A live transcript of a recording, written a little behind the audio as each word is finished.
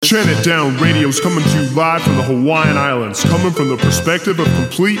Chant It Down Radio's coming to you live from the Hawaiian Islands, coming from the perspective of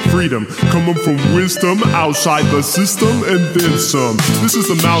complete freedom, coming from wisdom outside the system and then some. This is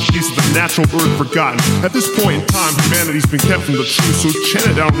the mouthpiece of the natural earth forgotten. At this point in time, humanity's been kept from the truth, so Chant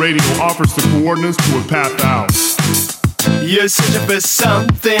It Down Radio offers the coordinates to a path out. You're searching for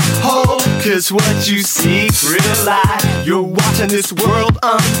something whole, cause what you seek real life. You're watching this world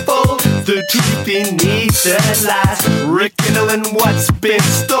unfold, the truth beneath the lies. Rekindling what's been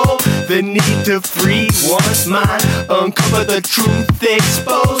stole, the need to free one's mind. Uncover the truth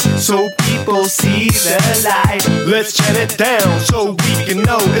exposed, so people see the light. Let's chant it down, so we can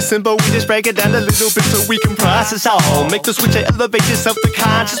know. It's simple, we just break it down a little bit so we can process all. Make the switch and elevate yourself to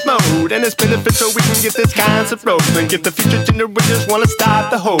conscious mode, and it's beneficial we can get this concept rolling. Get the future generations wanna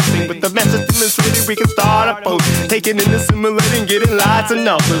stop the whole thing. With the message demonstrated, we can start a post. Taking in, assimilating, getting lots of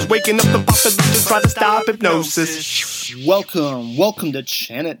numbers. Waking up the population, try to stop hypnosis. Welcome to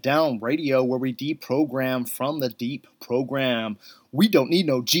Chant It Down Radio, where we deprogram from the deep program. We don't need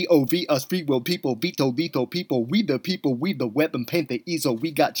no G-O-V, us free will people, veto people. We the web and paint the easel.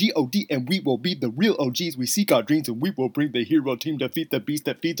 We got G-O-D and we will be the real OGs. We seek our dreams and we will bring the hero team, defeat the beast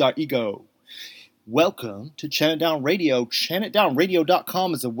that feeds our ego. Welcome to Chant It Down Radio.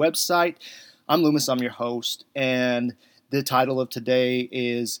 ChantItDownRadio.com is a website. I'm Loomis, I'm your host, and the title of today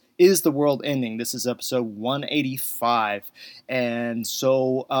is the World Ending? This is episode 185, and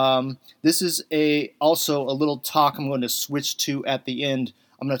so this is also a little talk I'm going to switch to at the end.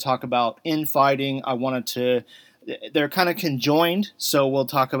 I'm going to talk about infighting. They're kind of conjoined, so we'll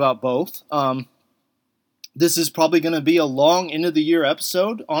talk about both. This is probably going to be a long end of the year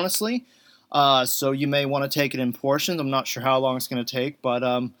episode, honestly. So you may want to take it in portions. I'm not sure how long it's going to take,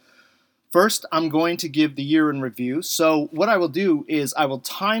 but first I'm going to give the year in review. So what I will do is I will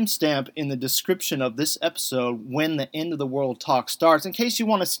timestamp in the description of this episode when the End of the World talk starts, in case you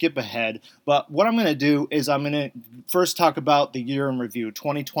want to skip ahead. But what I'm going to do is I'm going to first talk about the year in review,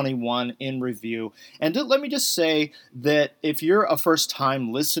 2021 in review. And let me just say that if you're a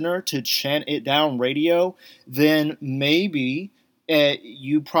first-time listener to Chant It Down Radio, then maybe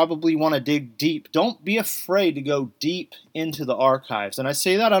you probably want to dig deep. Don't be afraid to go deep into the archives. And I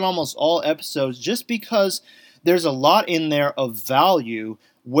say that on almost all episodes just because there's a lot in there of value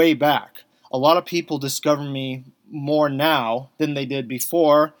way back. A lot of people discover me more now than they did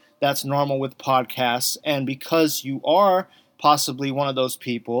before. That's normal with podcasts. And because you are possibly one of those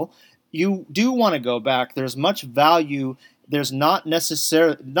people, you do want to go back. There's much value. There's not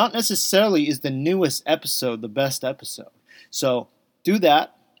necessarily is the newest episode the best episode. So do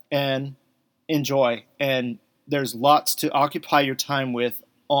that and enjoy, and there's lots to occupy your time with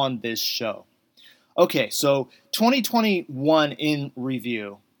on this show. Okay, so 2021 in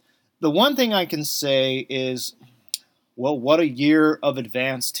review. The one thing I can say is, well, what a year of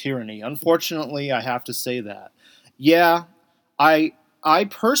advanced tyranny. Unfortunately, I have to say that. Yeah, I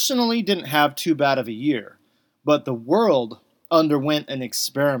personally didn't have too bad of a year, but the world underwent an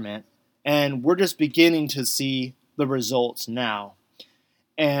experiment, and we're just beginning to see the results now.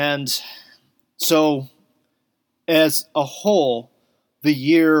 And so, as a whole, the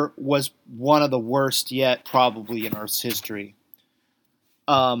year was one of the worst yet, probably, in Earth's history.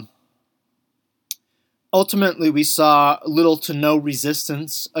 Ultimately, we saw little to no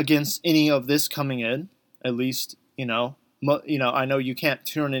resistance against any of this coming in. At least, I know you can't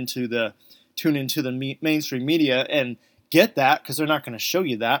tune into the mainstream media and get that because they're not going to show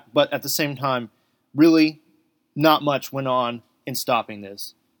you that. But at the same time, really, not much went on in stopping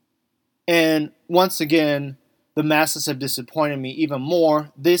this. And once again, the masses have disappointed me even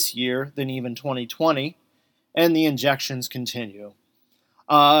more this year than even 2020, and the injections continue.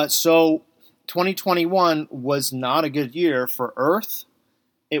 So 2021 was not a good year for Earth.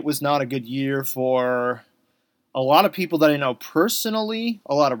 It was not a good year for a lot of people that I know personally.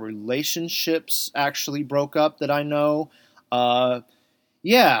 A lot of relationships actually broke up that I know. Not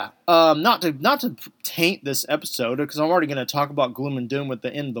to taint this episode, because I'm already going to talk about gloom and doom with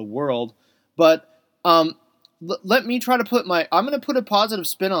the end of the world, but let me try to I'm going to put a positive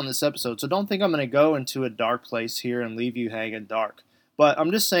spin on this episode, so don't think I'm going to go into a dark place here and leave you hanging dark. But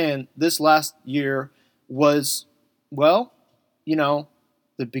I'm just saying, this last year was, the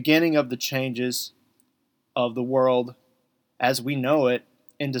beginning of the changes of the world as we know it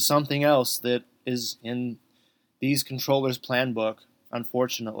into something else that is in these controllers' plan book,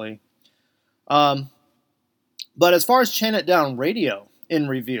 unfortunately. But as far as Chant It Down Radio in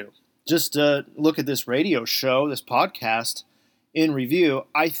review, just look at this radio show, this podcast in review,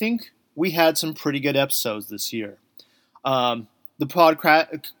 I think we had some pretty good episodes this year. The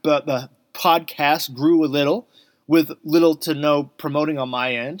podcast grew a little. with little to no promoting on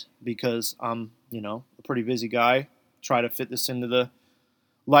my end because I'm, a pretty busy guy. Try to fit this into the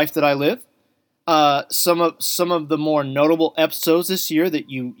life that I live. Some of the more notable episodes this year that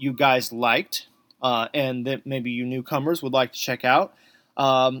you guys liked, and that maybe you newcomers would like to check out.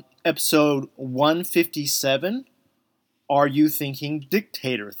 Episode 157, Are You Thinking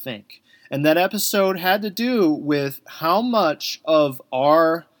Dictator Think? And that episode had to do with how much of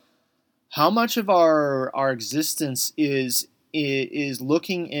our existence is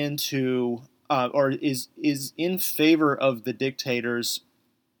looking into or is in favor of the dictators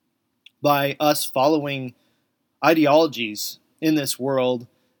by us following ideologies in this world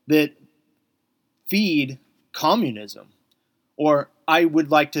that feed communism. Or I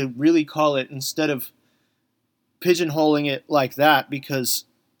would like to really call it, instead of pigeonholing it like that, because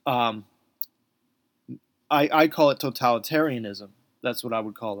I call it totalitarianism. That's what I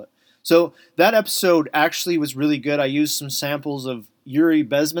would call it. So that episode actually was really good. I used some samples of Yuri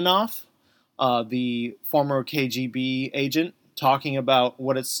Bezmenov, the former KGB agent, talking about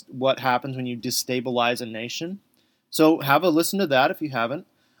what happens when you destabilize a nation. So have a listen to that if you haven't.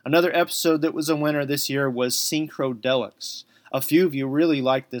 Another episode that was a winner this year was Synchrodelics. A few of you really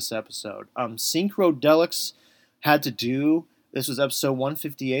liked this episode. Synchrodelics had to do, this was episode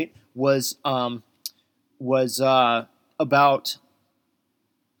 158, was about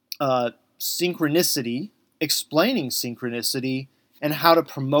synchronicity, explaining synchronicity and how to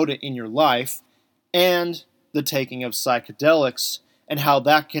promote it in your life, and the taking of psychedelics, and how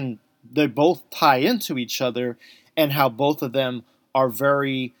they both tie into each other, and how both of them are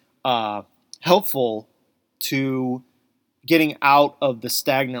very helpful to getting out of the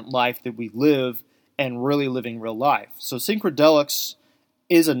stagnant life that we live and really living real life. So Synchrodelics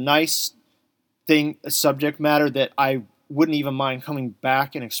is a nice thing, a subject matter that I wouldn't even mind coming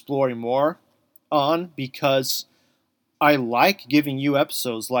back and exploring more on, because I like giving you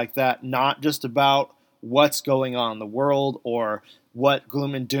episodes like that, not just about what's going on in the world or what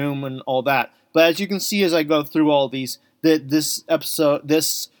gloom and doom and all that. But as you can see as I go through all these, this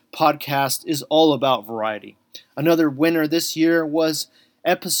podcast is all about variety. Another winner this year was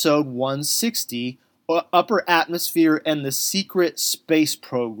episode 160, Upper Atmosphere and the Secret Space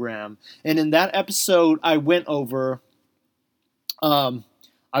Program. And in that episode, I went over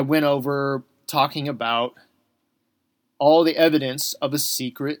talking about all the evidence of a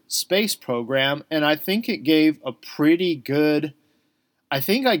secret space program, and I think it gave a pretty good. I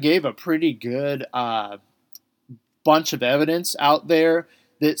think I gave a pretty good bunch of evidence out there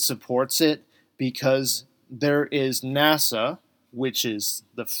that supports it, because there is NASA, which is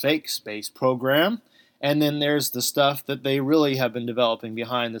the fake space program, and then there's the stuff that they really have been developing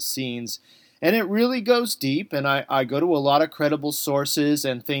behind the scenes. And it really goes deep, and I go to a lot of credible sources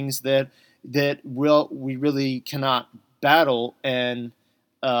and things that we really cannot battle and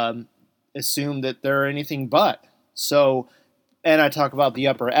assume that they're anything but. So, and I talk about the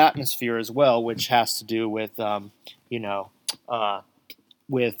upper atmosphere as well, which has to do with the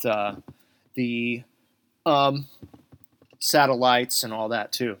satellites and all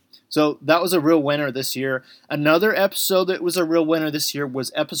that too. So that was a real winner this year. Another episode that was a real winner this year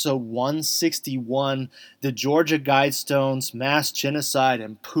was episode 161, The Georgia Guidestones, Mass Genocide,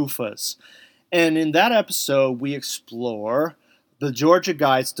 and PUFAs. And in that episode, we explore the Georgia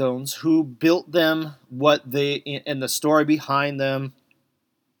Guidestones, who built them, and the story behind them.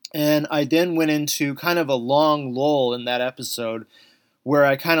 And I then went into kind of a long lull in that episode where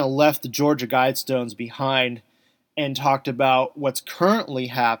I kind of left the Georgia Guidestones behind and talked about what's currently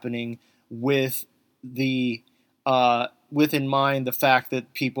happening with in mind the fact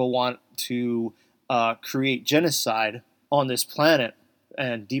that people want to create genocide on this planet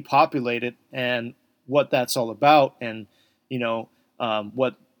and depopulate it, and what that's all about, and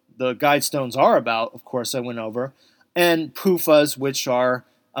what the Guidestones are about. Of course, I went over, and PUFAs, which are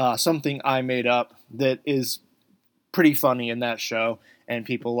something I made up that is pretty funny in that show, and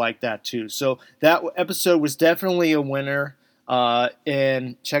people like that too. So that episode was definitely a winner,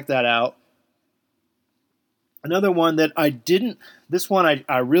 and check that out. Another one that I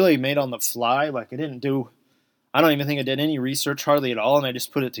really made on the fly. Like I don't even think I did any research hardly at all, and I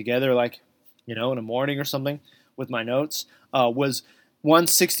just put it together in a morning or something with my notes, was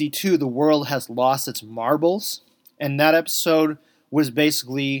 162, The World Has Lost Its Marbles. And that episode was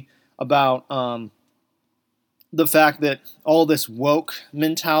basically about the fact that all this woke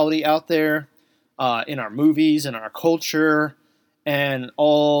mentality out there in our movies and our culture, and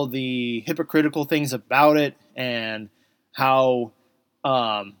all the hypocritical things about it, and how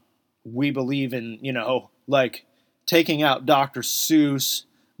we believe in, taking out Dr. Seuss,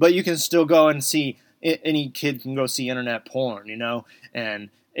 but you can still go and see any kid can go see internet porn, and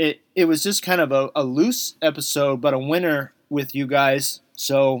it was just kind of a loose episode, but a winner with you guys.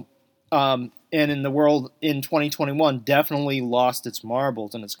 So, and in the world in 2021, definitely lost its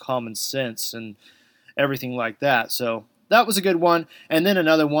marbles and its common sense and everything like that. So that was a good one. And then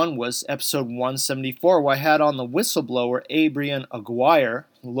another one was episode 174, where I had on the whistleblower Abrian Aguirre,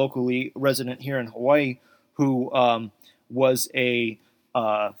 locally resident here in Hawaii, who was a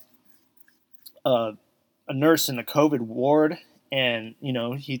nurse in a COVID ward. And,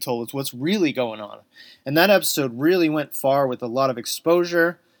 he told us what's really going on. And that episode really went far with a lot of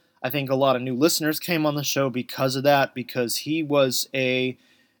exposure. I think a lot of new listeners came on the show because of that, because he was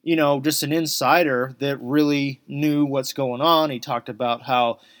just an insider that really knew what's going on. He talked about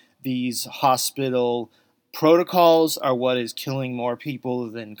how these hospital protocols are what is killing more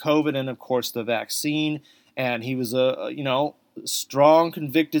people than COVID and, of course, the vaccine. And he was a strong,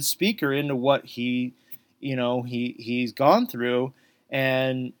 convicted speaker into what he's gone through,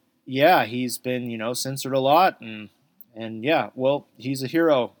 and yeah, he's been censored a lot, and yeah, well, he's a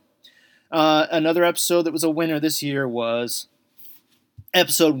hero. Another episode that was a winner this year was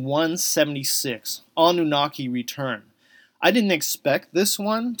episode 176, Anunnaki Return. I didn't expect this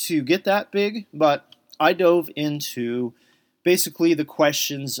one to get that big, but I dove into basically the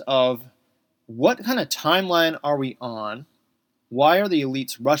questions of what kind of timeline are we on? Why are the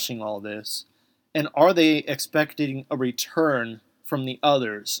elites rushing all this? And are they expecting a return from the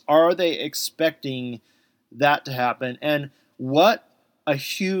others? Are they expecting that to happen? And what a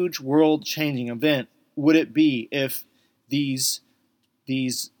huge world-changing event would it be if these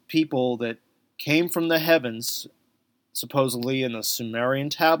people that came from the heavens, supposedly in the Sumerian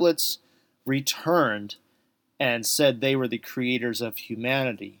tablets, returned and said they were the creators of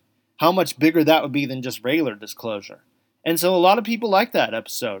humanity? How much bigger that would be than just regular disclosure. And so a lot of people like that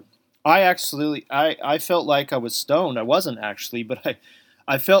episode. I felt like I was stoned. I wasn't actually, but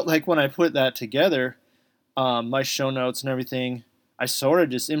I felt like when I put that together, my show notes and everything, I sort of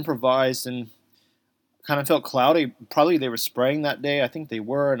just improvised and kind of felt cloudy. Probably they were spraying that day. I think they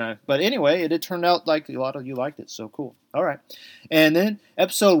were. But anyway, it turned out like a lot of you liked it. So cool. All right. And then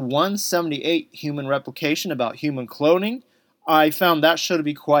episode 178, Human Replication, about human cloning. I found that show to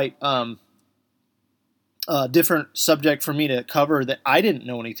be quite different subject for me to cover that I didn't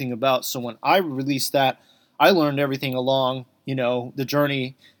know anything about. So when I released that, I learned everything along, the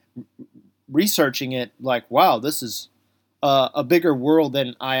journey, researching it, like, wow, this is a bigger world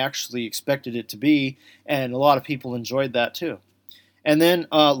than I actually expected it to be. And a lot of people enjoyed that too. And then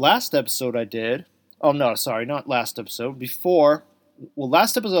last episode I did, oh no, sorry, not last episode,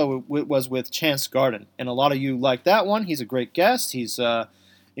 last episode was with Chance Garden. And a lot of you like that one. He's a great guest. He's a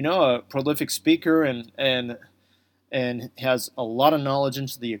prolific speaker and has a lot of knowledge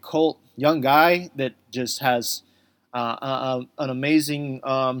into the occult. Young guy that just has an amazing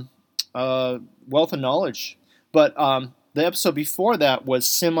wealth of knowledge. But the episode before that was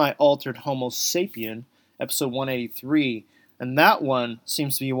Semi-Altered Homo Sapien, episode 183. And that one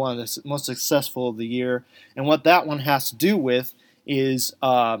seems to be one of the most successful of the year. And what that one has to do with is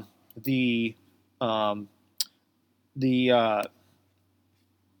the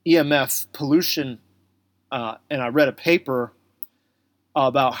EMF pollution, and I read a paper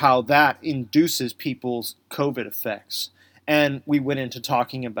about how that induces people's COVID effects. And we went into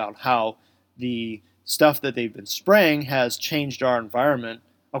talking about how the stuff that they've been spraying has changed our environment,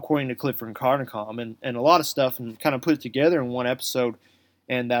 according to Clifford Carnicom, and a lot of stuff, and kind of put it together in one episode,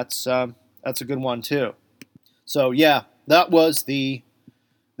 and that's a good one too. So yeah, that was the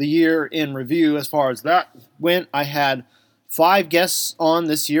year in review as far as that went. I had 5 guests on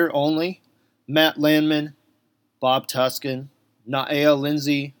this year only: Matt Landman, Bob Tuskin, Naea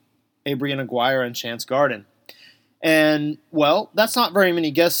Lindsay, Abrian Aguirre, and Chance Garden. And, well, that's not very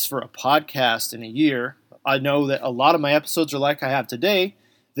many guests for a podcast in a year. I know that a lot of my episodes are like I have today.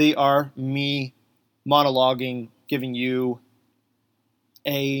 They are me monologuing, giving you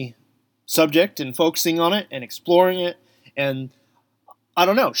a subject and focusing on it and exploring it. And I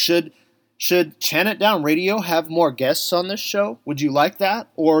don't know, should Chant It Down Radio have more guests on this show? Would you like that?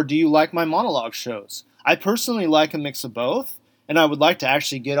 Or do you like my monologue shows? I personally like a mix of both, and I would like to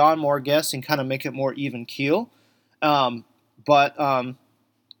actually get on more guests and kind of make it more even keel. But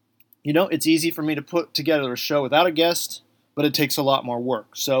it's easy for me to put together a show without a guest, but it takes a lot more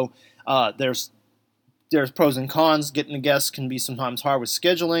work. So there's pros and cons. Getting a guest can be sometimes hard with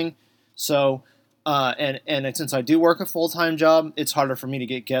scheduling. So and since I do work a full-time job, it's harder for me to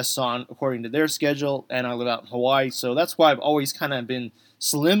get guests on according to their schedule, and I live out in Hawaii. So that's why I've always kind of been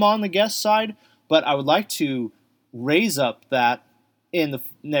slim on the guest side, but I would like to raise up that in the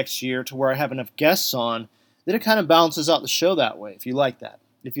next year to where I have enough guests on that it kind of balances out the show that way. If you like that,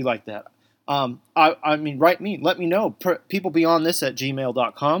 I mean, let me know. People beyond this at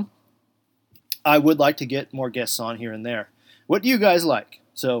gmail.com. I would like to get more guests on here and there. What do you guys like?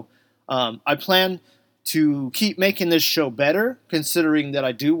 So I plan to keep making this show better, considering that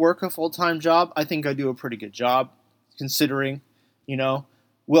I do work a full-time job. I think I do a pretty good job, considering,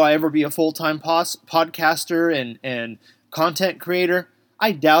 will I ever be a full-time podcaster and content creator?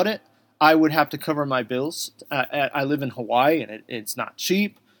 I doubt it. I would have to cover my bills. I live in Hawaii, and it's not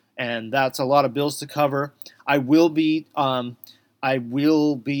cheap, and that's a lot of bills to cover. I will be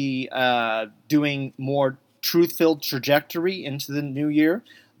doing more truth-filled trajectory into the new year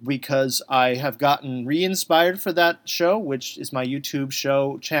because I have gotten re-inspired for that show, which is my YouTube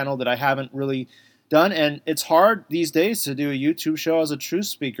show channel that I haven't really done, and it's hard these days to do a YouTube show as a truth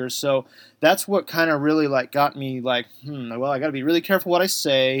speaker, so that's what kind of really got me I got to be really careful what I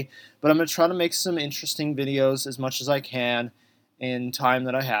say, but I'm going to try to make some interesting videos as much as I can in time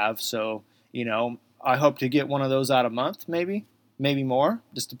that I have, so, I hope to get one of those out a month, maybe more,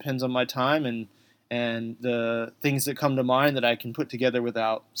 just depends on my time and the things that come to mind that I can put together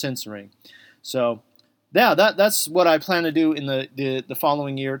without censoring. So, yeah, that's what I plan to do in the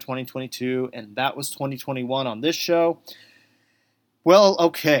following year, 2022, and that was 2021 on this show. Well,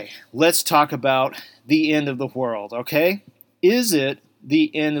 okay, let's talk about the end of the world, okay? Is it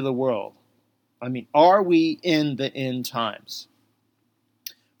the end of the world? I mean, are we in the end times?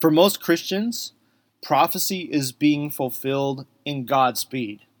 For most Christians, prophecy is being fulfilled in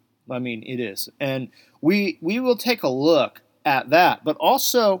Godspeed. I mean, it is. And we will take a look at that. But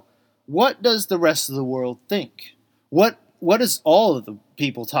also, what does the rest of the world think? What is all of the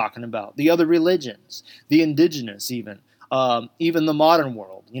people talking about? The other religions, the indigenous even the modern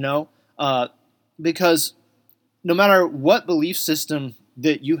world, because no matter what belief system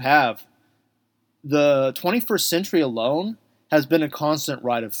that you have, the 21st century alone has been a constant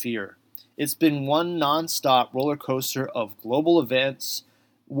ride of fear. It's been one nonstop roller coaster of global events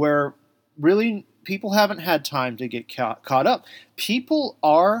where really people haven't had time to get caught up. People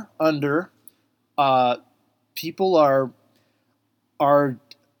are under mind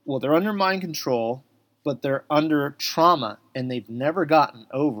control, but they're under trauma, and they've never gotten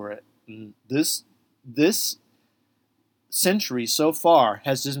over it. And this century so far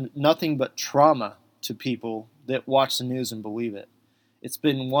has just nothing but trauma to people that watch the news and believe it. It's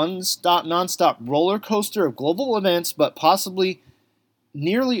been one nonstop roller coaster of global events, but possibly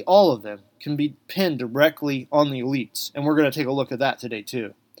nearly all of them can be pinned directly on the elites, and we're going to take a look at that today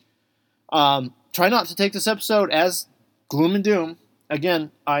too. Try not to take this episode as gloom and doom.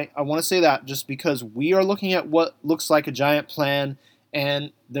 Again, I want to say that just because we are looking at what looks like a giant plan,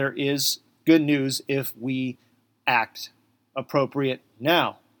 and there is good news if we act appropriate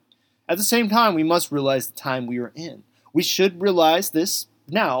now. At the same time, we must realize the time we are in. We should realize this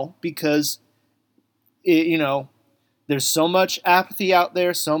now because, there's so much apathy out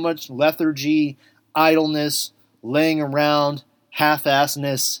there, so much lethargy, idleness, laying around,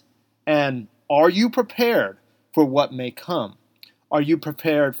 half-assedness, and are you prepared for what may come? Are you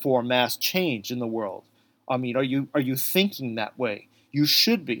prepared for mass change in the world? I mean, are you thinking that way? You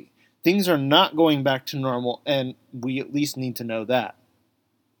should be. Things are not going back to normal, and we at least need to know that.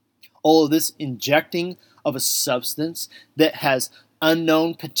 All of this injecting of a substance that has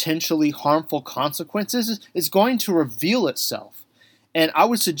unknown, potentially harmful consequences is going to reveal itself. And I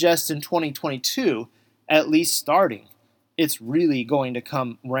would suggest in 2022, at least starting, it's really going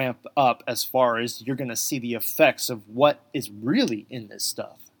to ramp up as far as you're going to see the effects of what is really in this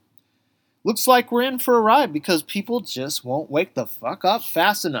stuff. Looks like we're in for a ride because people just won't wake the fuck up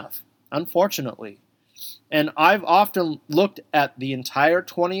fast enough, unfortunately. And I've often looked at the entire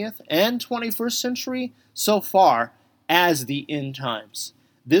 20th and 21st century so far as the end times.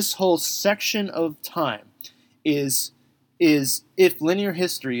 This whole section of time is if linear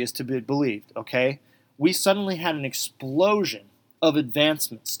history is to be believed, okay? We suddenly had an explosion of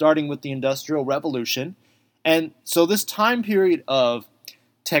advancement, starting with the Industrial Revolution. And so this time period of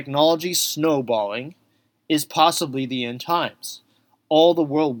technology snowballing is possibly the end times. All the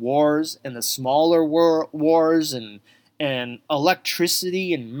world wars and the smaller wars and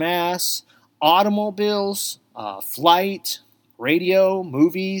electricity and mass, automobiles, flight, radio,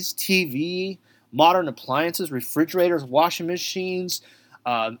 movies, TV, modern appliances, refrigerators, washing machines,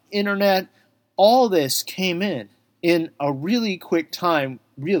 internet, all this came in a really quick time,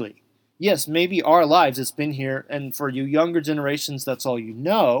 really. Yes, maybe our lives, it's been here, and for you younger generations, that's all you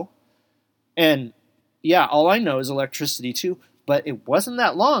know. And yeah, all I know is electricity too, but it wasn't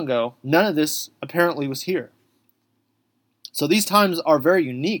that long ago. None of this apparently was here. So these times are very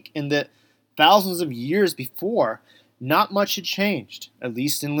unique in that thousands of years before, not much had changed, at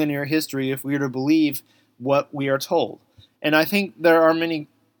least in linear history, if we are to believe what we are told. And I think there are many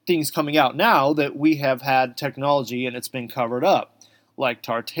things coming out now that we have had technology and it's been covered up, like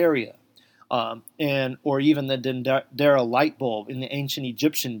Tartaria, and or even the Dendera light bulb in the ancient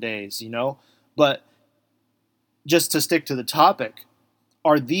Egyptian days, But just to stick to the topic,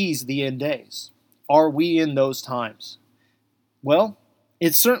 are these the end days? Are we in those times? Well,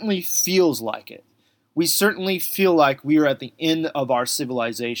 it certainly feels like it. We certainly feel like we are at the end of our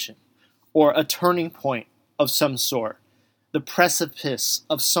civilization, or a turning point of some sort, the precipice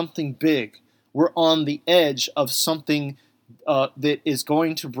of something big. We're on the edge of something that is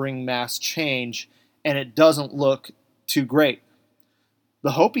going to bring mass change, and it doesn't look too great.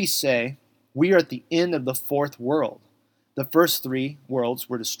 The Hopis say we are at the end of the fourth world. The first three worlds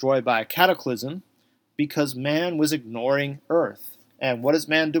were destroyed by a cataclysm because man was ignoring Earth. And what is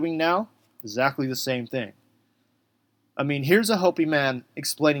man doing now? Exactly the same thing. I mean, here's a Hopi man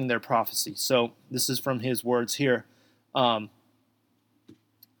explaining their prophecy. So this is from his words here. Hopi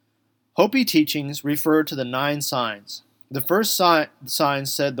teachings refer to the 9 signs. The first sign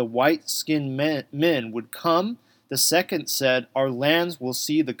said the white-skinned men would come. The second said, our lands will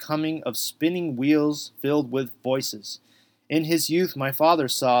see the coming of spinning wheels filled with voices. In his youth, my father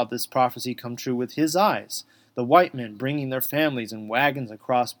saw this prophecy come true with his eyes, the white men bringing their families in wagons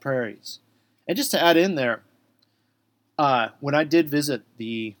across prairies. And just to add in there, when I did visit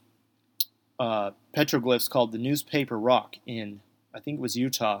the petroglyphs called the Newspaper Rock in, I think it was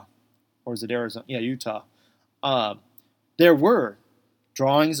Utah, or is it Arizona? Yeah, Utah. There were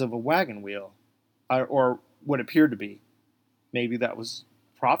drawings of a wagon wheel, or what appeared to be. Maybe that was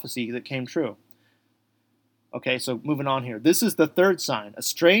prophecy that came true. Okay, so moving on here. This is the third sign. A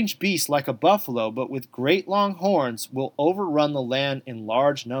strange beast like a buffalo, but with great long horns, will overrun the land in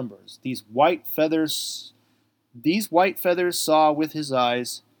large numbers. These white feathers saw with his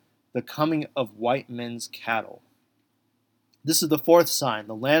eyes the coming of white men's cattle. This is the fourth sign.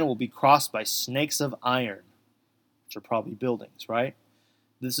 The land will be crossed by snakes of iron, which are probably buildings, right?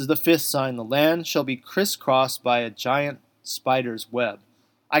 This is the fifth sign. The land shall be crisscrossed by a giant spider's web.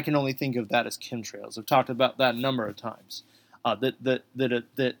 I can only think of that as chemtrails. I've talked about that a number of times. That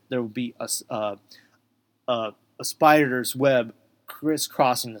there will be a spider's web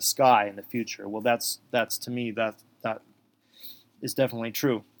crisscrossing the sky in the future. Well, that's to me that is definitely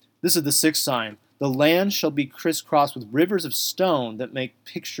true. This is the sixth sign. The land shall be crisscrossed with rivers of stone that make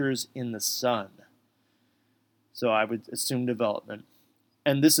pictures in the sun. So I would assume development.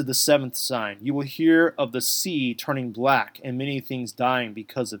 And this is the seventh sign. You will hear of the sea turning black and many things dying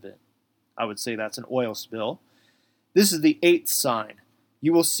because of it. I would say that's an oil spill. This is the eighth sign.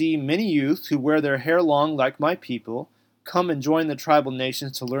 You will see many youth who wear their hair long like my people come and join the tribal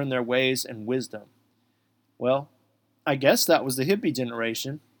nations to learn their ways and wisdom. Well, I guess that was the hippie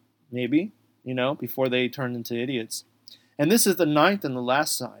generation, maybe, before they turned into idiots. And this is the ninth and the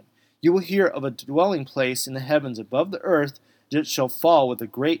last sign. You will hear of a dwelling place in the heavens above the earth. It shall fall with a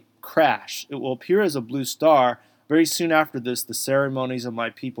great crash. It will appear as a blue star. Very soon after this, the ceremonies of my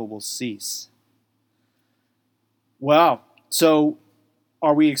people will cease. Wow. So,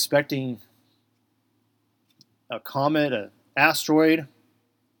 are we expecting a comet, an asteroid,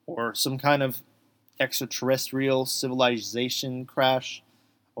 or some kind of extraterrestrial civilization crash?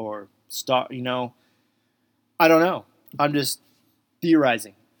 Or star, I don't know. I'm just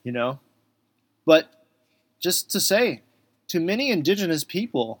theorizing, But just to say, to many indigenous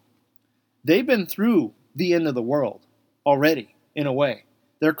people, they've been through the end of the world already, in a way.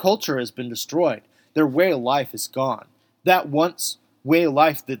 Their culture has been destroyed. Their way of life is gone. That once way of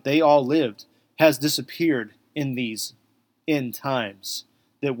life that they all lived has disappeared in these end times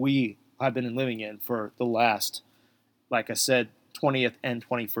that we have been living in for the last, like I said, 20th and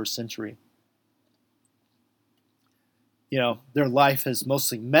 21st century. Their life has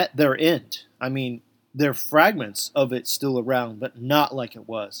mostly met their end. I mean, there are fragments of it still around, but not like it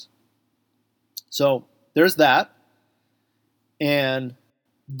was. So there's that. And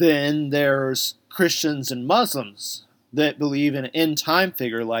then there's Christians and Muslims that believe in an end time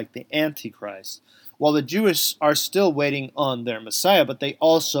figure like the Antichrist. While the Jewish are still waiting on their Messiah, but they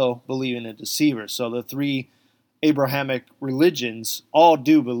also believe in a deceiver. So the three Abrahamic religions all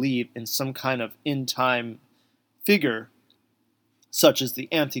do believe in some kind of end time figure, such as the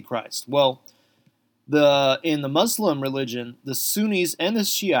Antichrist. Well, in the Muslim religion, the Sunnis and the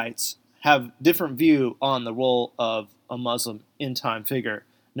Shiites have different view on the role of a Muslim end-time figure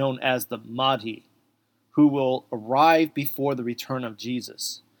known as the Mahdi, who will arrive before the return of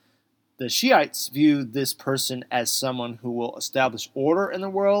Jesus. the Shiites view this person as someone who will establish order in the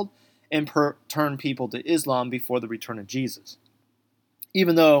world and turn people to Islam before the return of Jesus.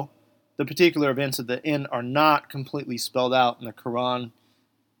 Even though the particular events at the end are not completely spelled out in the Quran,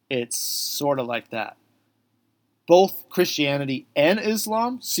 it's sort of like that. Both Christianity and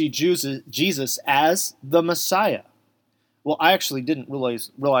Islam see Jesus as the Messiah. Well, I actually didn't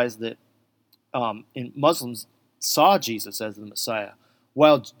realize that Muslims saw Jesus as the Messiah,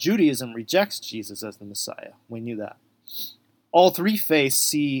 while Judaism rejects Jesus as the Messiah. We knew that. All three faiths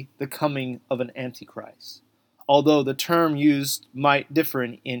see the coming of an Antichrist. Although the term used might differ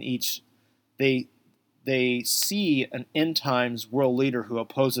in each, they see an end times world leader who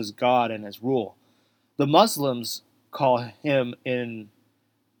opposes God and his rule. The Muslims call him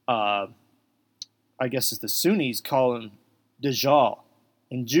I guess it's the Sunnis call him Dajjal.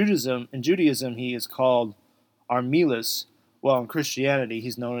 In Judaism, he is called Armilus, while in Christianity,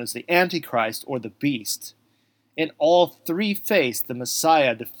 he's known as the Antichrist or the Beast. In all three faiths, the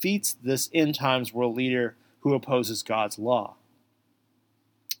Messiah defeats this end times world leader who opposes God's law.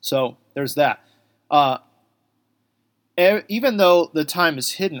 So there's that. Even though the time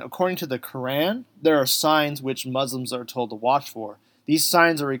is hidden, according to the Quran, there are signs which Muslims are told to watch for. These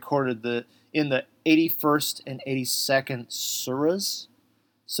signs are recorded in the 81st and 82nd surahs.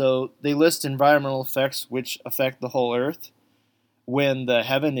 So they list environmental effects which affect the whole earth. When the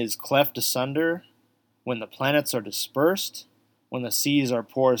heaven is cleft asunder, when the planets are dispersed, when the seas are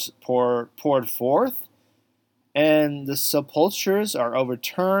poured forth, and the sepulchres are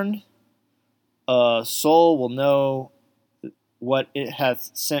overturned, a soul will know what it hath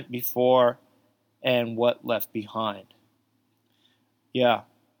sent before and what left behind. Yeah.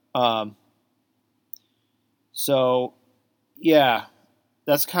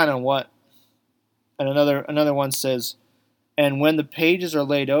 That's kind of what. And another one says, and when the pages are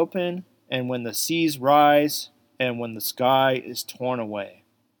laid open, and when the seas rise, and when the sky is torn away.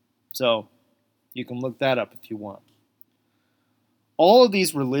 So you can look that up if you want. All of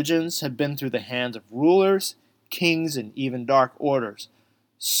these religions have been through the hands of rulers, kings, and even dark orders.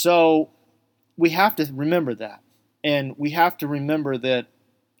 So we have to remember that. And we have to remember that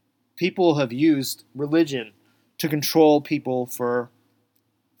people have used religion to control people for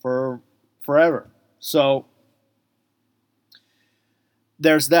forever. So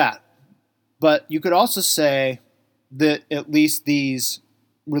there's that. But you could also say that at least these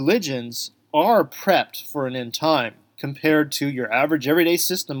religions are prepped for an end time compared to your average everyday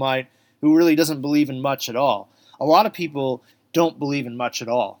systemite who really doesn't believe in much at all. A lot of people don't believe in much at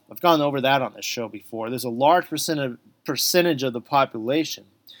all. I've gone over that on this show before. There's a large percentage of the population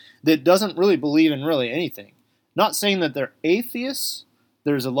that doesn't really believe in really anything. Not saying that they're atheists.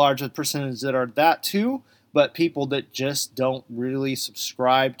 There's a large percentage that are that too, but people that just don't really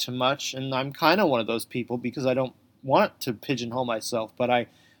subscribe to much. And I'm kind of one of those people because I don't want to pigeonhole myself, but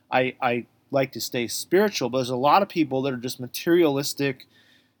I like to stay spiritual. But there's a lot of people that are just materialistic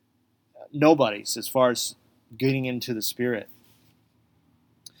nobodies as far as getting into the spirit.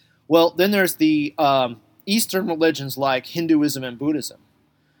 Well, then there's the Eastern religions like Hinduism and Buddhism.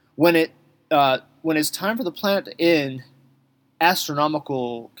 When it's time for the planet to end,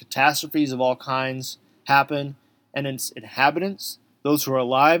 astronomical catastrophes of all kinds happen, and its inhabitants, those who are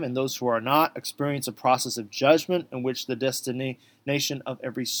alive and those who are not, experience a process of judgment in which the destination of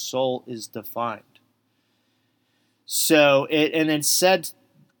every soul is defined. So, it's said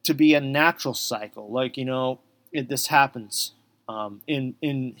to be a natural cycle. Like, this happens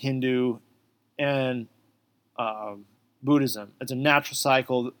in Hindu and Buddhism. It's a natural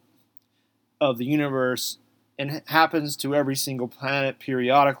cycle of the universe, and it happens to every single planet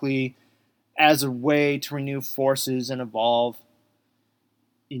periodically as a way to renew forces and evolve.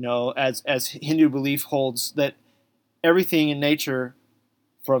 As Hindu belief holds that everything in nature,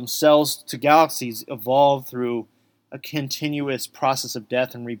 from cells to galaxies, evolve through a continuous process of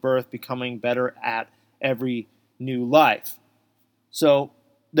death and rebirth, becoming better at every new life. So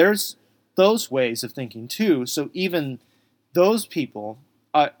there's those ways of thinking too. So even those people,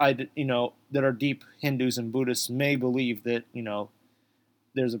 that are deep Hindus and Buddhists may believe that,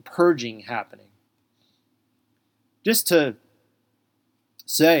 there's a purging happening. Just to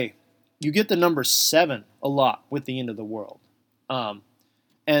say, you get the number 7 a lot with the end of the world. And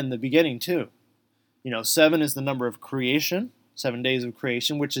the beginning too. 7 is the number of creation, 7 days of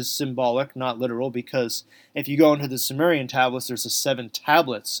creation, which is symbolic, not literal, because if you go into the Sumerian tablets, there's the 7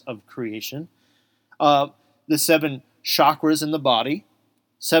 tablets of creation. The 7 chakras in the body,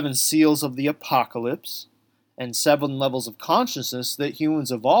 7 seals of the apocalypse, and 7 levels of consciousness that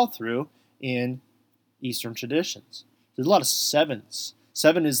humans evolve through in Eastern traditions. There's a lot of 7s.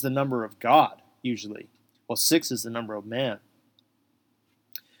 7 is the number of God, usually, while 6 is the number of man.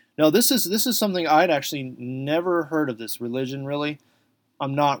 Now, this is something I'd actually never heard of this religion, really.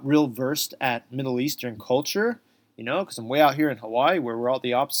 I'm not real versed at Middle Eastern culture, because I'm way out here in Hawaii, where we're all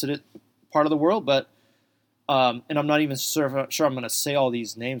the opposite part of the world, but and I'm not even sure I'm going to say all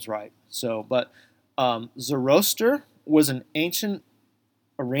these names right. But Zoroaster was an ancient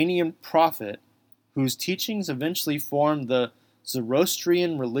Iranian prophet whose teachings eventually formed the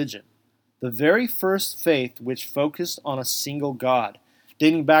Zoroastrian religion, the very first faith which focused on a single god.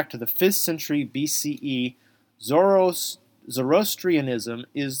 Dating back to the 5th century BCE, Zoroastrianism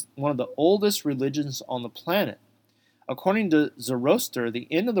is one of the oldest religions on the planet. According to Zoroaster, the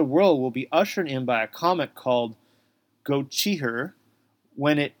end of the world will be ushered in by a comet called Gochihir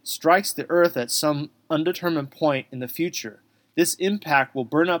when it strikes the Earth at some undetermined point in the future. This impact will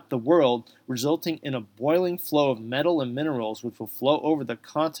burn up the world, resulting in a boiling flow of metal and minerals which will flow over the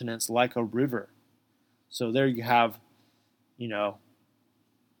continents like a river. So there you have,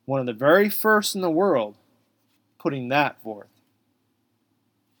 one of the very first in the world putting that forth.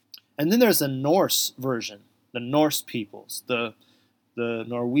 And then there's a Norse version, the Norse peoples, the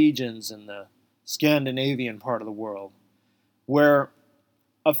Norwegians and the Scandinavian part of the world, where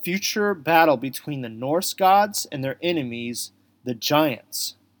a future battle between the Norse gods and their enemies, the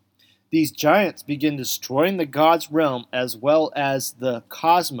giants. These giants begin destroying the gods' realm as well as the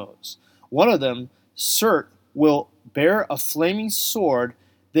cosmos. One of them, Surt, will bear a flaming sword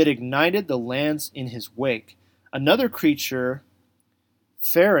that ignited the lands in his wake. Another creature,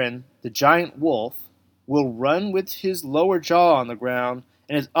 Farron, the giant wolf, will run with his lower jaw on the ground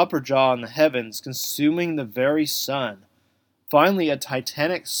and his upper jaw in the heavens, consuming the very sun. Finally, a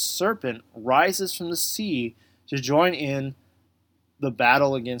titanic serpent rises from the sea to join in the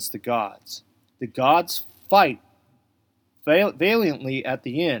battle against the gods. The gods fight valiantly at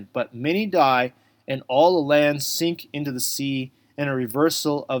the end, but many die, and all the lands sink into the sea in a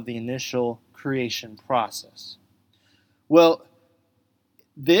reversal of the initial creation process. Well,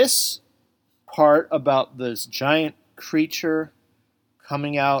 this part about this giant creature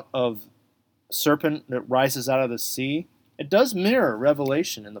coming out of serpent that rises out of the sea, it does mirror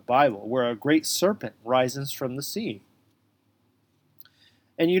Revelation in the Bible, where a great serpent rises from the sea.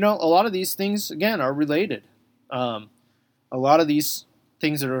 And a lot of these things, again, are related. A lot of these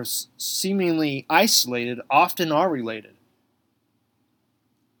things that are seemingly isolated often are related.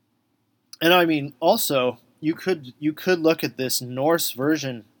 And I mean, also, you could look at this Norse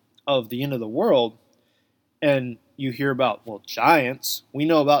version of the end of the world, and you hear about, giants. We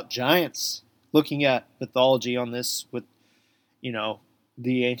know about giants, looking at mythology on this with,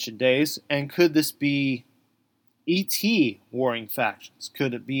 the ancient days. And could this be E.T. warring factions?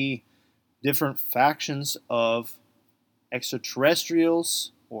 Could it be different factions of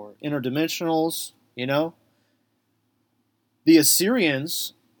extraterrestrials or interdimensionals? The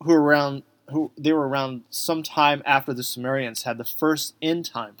Assyrians, who were around sometime after the Sumerians, had the first end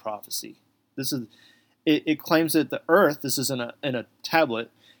time prophecy. It claims that the earth, this is in a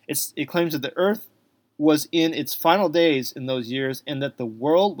tablet, it claims that the earth was in its final days in those years, and that the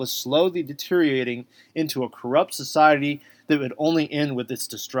world was slowly deteriorating into a corrupt society that would only end with its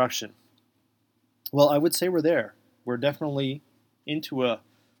destruction. Well, I would say we're there. We're definitely into a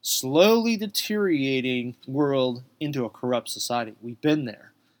slowly deteriorating world into a corrupt society. We've been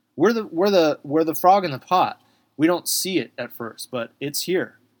there. We're the frog in the pot. We don't see it at first, but it's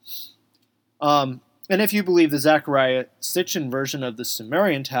here. And if you believe the Zechariah Sitchin version of the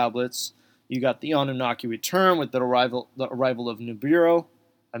Sumerian tablets, you got the Anunnaki return with the arrival of Nibiru.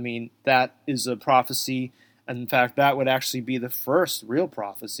 I mean, that is a prophecy, and in fact, that would actually be the first real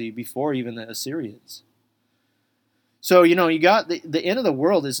prophecy before even the Assyrians. So, you got the end of the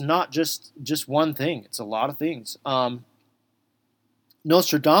world is not just one thing. It's a lot of things.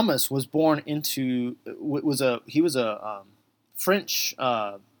 Nostradamus was born into he was a French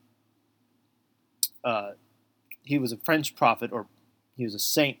he was a French prophet, or he was a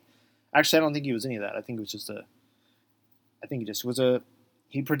saint. Actually, I don't think he was any of that. I think it was just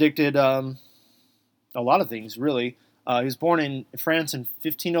he predicted a lot of things, really. He was born in France in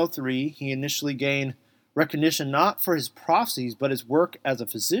 1503. He initially gained recognition not for his prophecies, but his work as a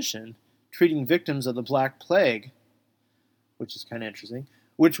physician, treating victims of the Black Plague, which is kind of interesting,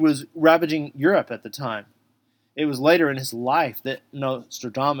 which was ravaging Europe at the time. It was later in his life that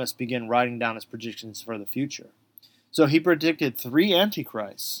Nostradamus began writing down his predictions for the future. So he predicted 3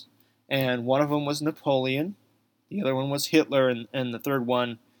 antichrists, and one of them was Napoleon, the other one was Hitler, and the third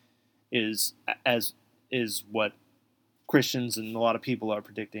one is what Christians and a lot of people are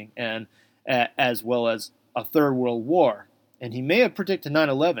predicting, and as well as a third world war. and he may have predicted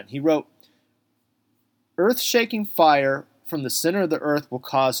 9/11. He wrote, "Earth-shaking fire from the center of the earth will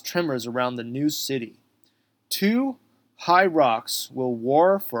cause tremors around the new city. Two high rocks will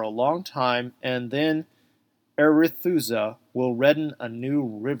war for a long time, and then Arethusa will redden a new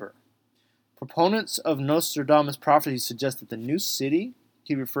river." Proponents of Nostradamus' prophecy suggest that the new city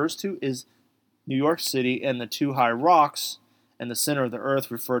he refers to is New York City, and the two high rocks and the center of the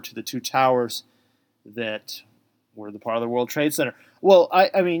earth refer to the two towers that were the part of the World Trade Center. Well,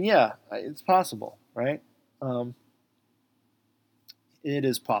 I mean, yeah, it's possible, right? It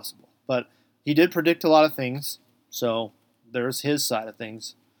is possible. But he did predict a lot of things, so there's his side of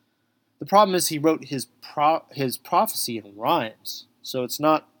things. The problem is he wrote his prophecy in rhymes, so it's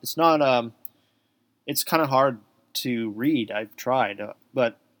kind of hard to read. I've tried,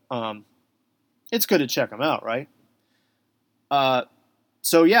 but it's good to check them out, right?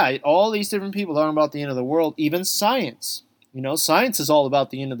 So yeah, all these different people talking about the end of the world, even science. Science is all about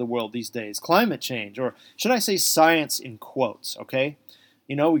the end of the world these days. Climate change, or should I say science in quotes, okay?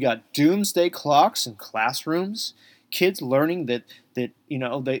 We got doomsday clocks in classrooms, kids learning that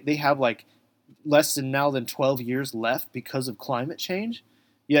they have like less than 12 years left because of climate change.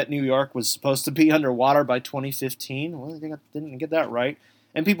 Yet New York was supposed to be underwater by 2015. Well, they didn't get that right.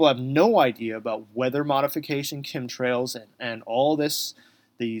 And people have no idea about weather modification, chemtrails, and all these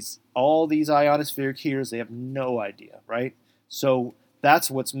ionospheric heaters. They have no idea, right? So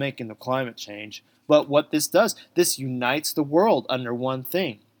that's what's making the climate change. But what this does, this unites the world under one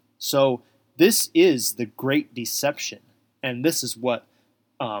thing. So this is the great deception, and this is what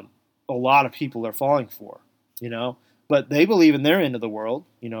a lot of people are falling for, But they believe in their end of the world,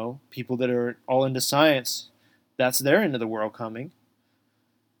 people that are all into science, that's their end of the world coming.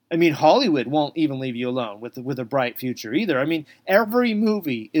 I mean, Hollywood won't even leave you alone with a bright future either. I mean, every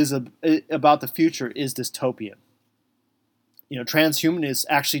movie is about the future is dystopian. Transhumanists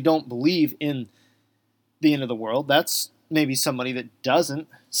actually don't believe in the end of the world. That's maybe somebody that doesn't.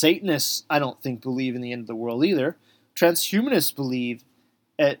 Satanists, I don't think, believe in the end of the world either. Transhumanists believe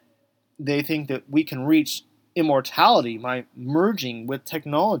they think that we can reach immortality by merging with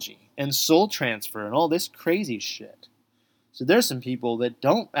technology and soul transfer and all this crazy shit. So there's some people that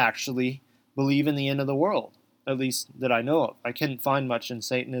don't actually believe in the end of the world, at least that I know of. I couldn't find much in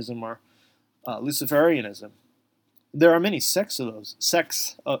Satanism or Luciferianism. There are many sects of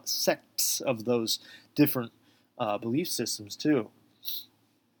those different belief systems too.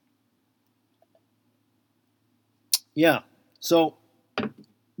 Yeah, so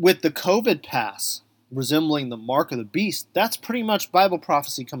with the COVID pass resembling the mark of the beast, that's pretty much Bible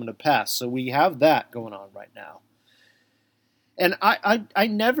prophecy coming to pass. So we have that going on right now. And I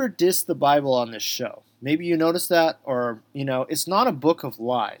never diss the Bible on this show. Maybe you noticed that, or, it's not a book of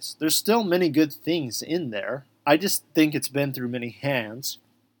lies. There's still many good things in there. I just think it's been through many hands.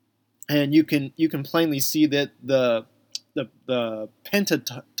 And you can plainly see that the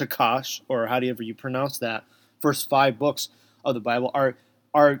Pentateuch, or however you pronounce that, first 5 books of the Bible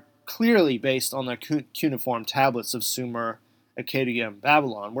are clearly based on the cuneiform tablets of Sumer, Akkadian, and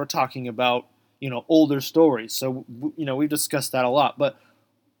Babylon. We're talking about older stories. So, we've discussed that a lot. But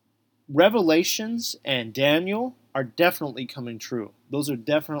Revelations and Daniel are definitely coming true. Those are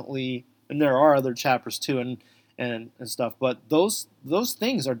definitely, and there are other chapters too and stuff, but those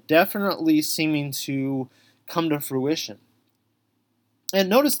things are definitely seeming to come to fruition. And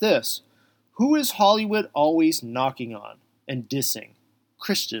notice this. Who is Hollywood always knocking on and dissing?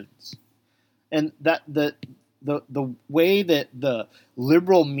 Christians. And that the way that the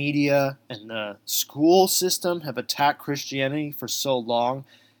liberal media and the school system have attacked Christianity for so long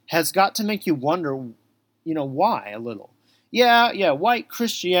has got to make you wonder, why a little. Yeah, white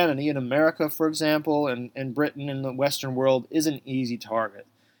Christianity in America, for example, and Britain and the Western world is an easy target.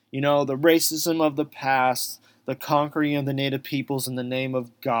 The racism of the past, the conquering of the native peoples in the name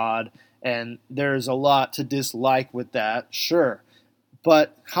of God, and there's a lot to dislike with that, sure.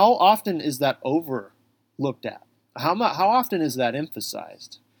 But how often is that overlooked at? How often is that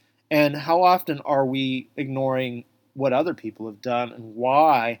emphasized? And how often are we ignoring what other people have done, and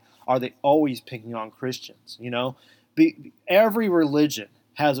why are they always picking on Christians? Every religion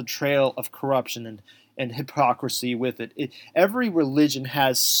has a trail of corruption and hypocrisy with it. Every religion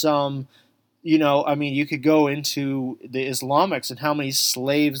has some, you could go into the Islamics and how many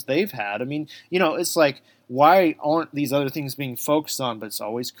slaves they've had. It's like, why aren't these other things being focused on? But it's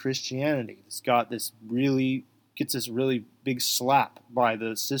always Christianity. It's got gets this really big slap by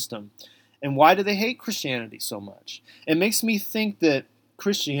the system. And why do they hate Christianity so much? It makes me think that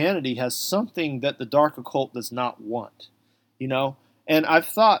Christianity has something that the dark occult does not want, And I've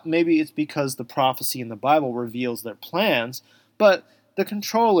thought maybe it's because the prophecy in the Bible reveals their plans, but the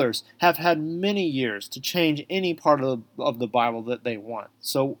controllers have had many years to change any part of the Bible that they want.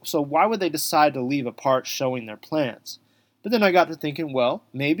 So why would they decide to leave a part showing their plans? But then I got to thinking, well,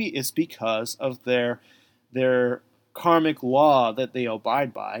 maybe it's because of their karmic law that they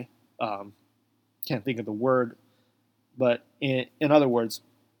abide by. Can't think of the word, but in other words,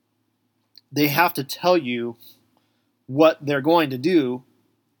 they have to tell you what they're going to do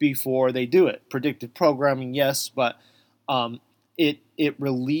before they do it. Predictive programming, yes, but it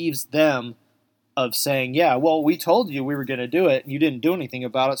relieves them of saying, yeah, well, we told you we were going to do it, and you didn't do anything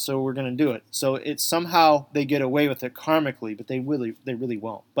about it, so we're going to do it. So it's somehow they get away with it karmically, but they really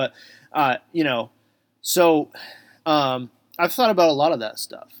won't. But so I've thought about a lot of that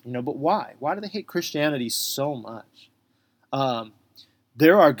stuff, but why? Why do they hate Christianity so much?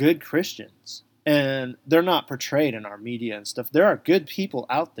 There are good Christians, and they're not portrayed in our media and stuff. There are good people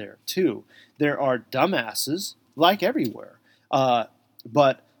out there, too. There are dumbasses, like everywhere.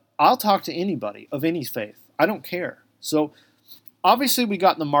 But I'll talk to anybody of any faith. I don't care. So, obviously, we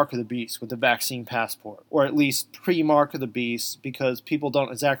got the mark of the beast with the vaccine passport, or at least pre-mark of the beast, because people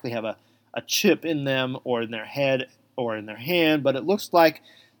don't exactly have a chip in them or in their head or in their hand, but it looks like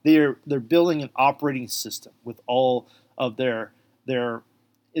they're building an operating system with all of the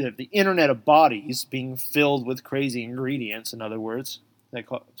Internet of Bodies being filled with crazy ingredients. In other words,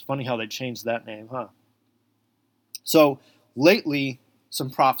 it's funny how they changed that name, huh? So lately, some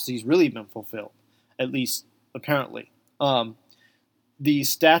prophecies really been fulfilled, at least apparently. The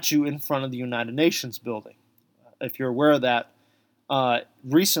statue in front of the United Nations building, if you're aware of that,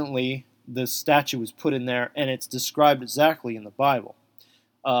 recently the statue was put in there, and it's described exactly in the Bible.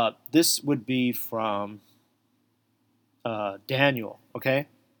 This would be from Daniel, okay?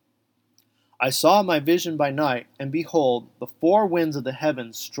 I saw my vision by night, and behold, the four winds of the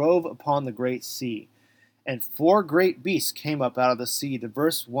heavens strove upon the great sea, and four great beasts came up out of the sea,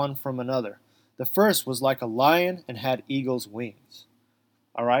 diverse one from another. The first was like a lion and had eagle's wings.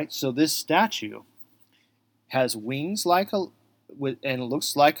 All right, so this statue has wings and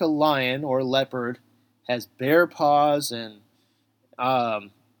looks like a lion or a leopard, has bear paws, and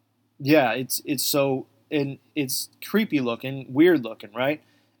it's creepy looking, weird looking, right?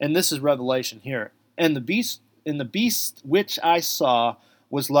 And this is Revelation here. And the beast which I saw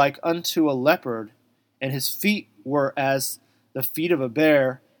was like unto a leopard, and his feet were as the feet of a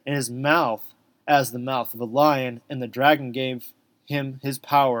bear, and his mouth as the mouth of a lion. And the dragon gave him his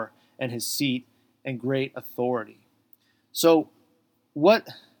power and his seat and great authority. So, if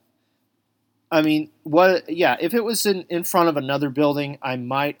it was in front of another building, I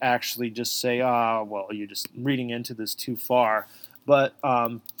might actually just say, you're just reading into this too far. But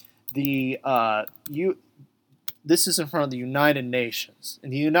this is in front of the United Nations.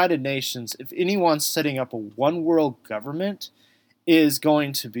 And the United Nations, if anyone's setting up a one world government, is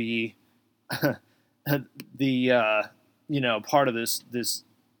going to be the part of this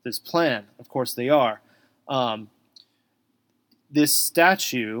plan. Of course they are. This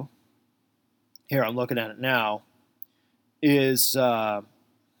statue here, I'm looking at it now, is what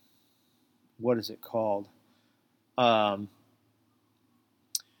is it called?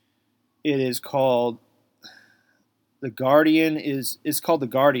 It is called The Guardian. It's called The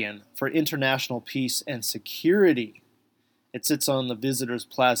Guardian for International Peace and Security. It sits on the Visitors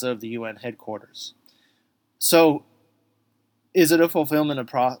Plaza of the UN headquarters. So, is it a fulfillment of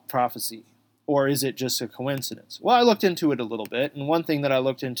prophecy, or is it just a coincidence? Well, I looked into it a little bit, and one thing that I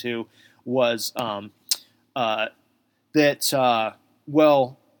looked into was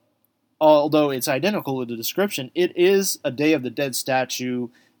although it's identical to the description, it is a Day of the Dead statue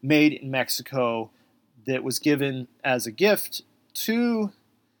made in Mexico that was given as a gift to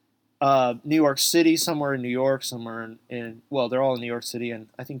New York City, somewhere in New York, somewhere they're all in New York City and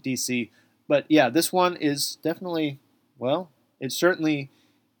I think D.C. But yeah, this one is definitely, it's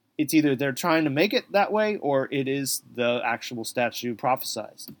either they're trying to make it that way or it is the actual statue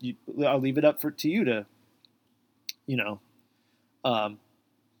prophesized. I'll leave it up to you to,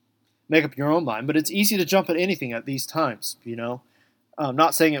 make up your own mind. But it's easy to jump at anything at these times, I'm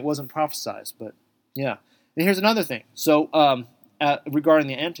not saying it wasn't prophesized, but yeah. And here's another thing. So regarding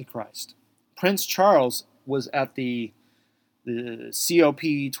the Antichrist, Prince Charles was at the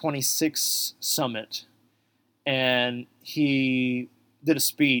COP26 summit, and he did a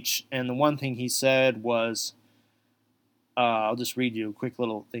speech, and the one thing he said was, I'll just read you a quick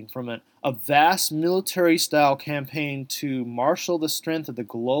little thing from it. A vast military-style campaign to marshal the strength of the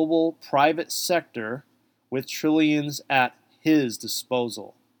global private sector with trillions at his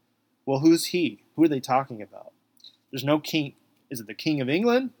disposal. Well, who's he? Who are they talking about? There's no king Is it the King of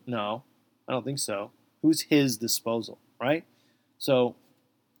England? No, I don't think so. Who's his disposal, right? So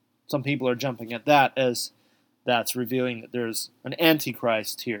some people are jumping at that as that's revealing that there's an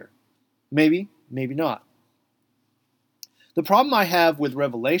antichrist here. Maybe, maybe not. The problem I have with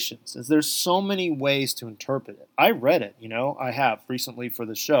Revelations is there's so many ways to interpret it. I read it, I have recently for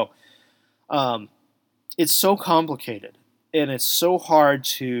the show. It's so complicated, and it's so hard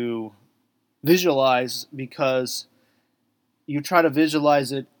to visualize because you try to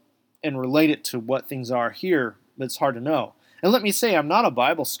visualize it and relate it to what things are here, but it's hard to know. And let me say, I'm not a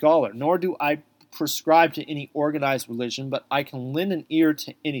Bible scholar, nor do I prescribe to any organized religion, but I can lend an ear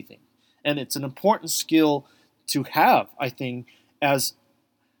to anything. And it's an important skill to have, I think, as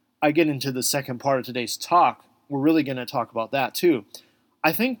I get into the second part of today's talk. We're really going to talk about that too.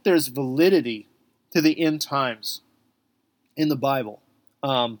 I think there's validity to the end times in the Bible.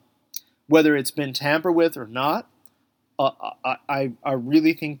 Whether it's been tampered with or not, I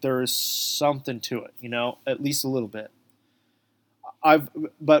really think there is something to it, at least a little bit.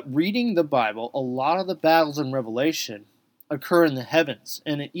 But reading the Bible, a lot of the battles in Revelation occur in the heavens,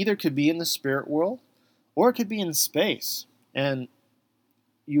 and it either could be in the spirit world or it could be in space. And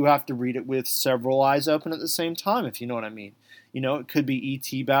you have to read it with several eyes open at the same time, if you know what I mean. It could be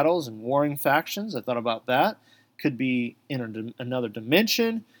ET battles and warring factions. I thought about that. Could be in another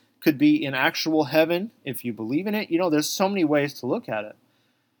dimension. Could be in actual heaven, if you believe in it. There's so many ways to look at it.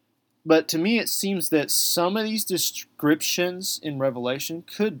 But to me, it seems that some of these descriptions in Revelation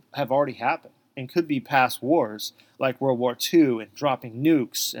could have already happened and could be past wars, like World War II and dropping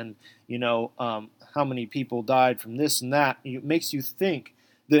nukes and, how many people died from this and that. It makes you think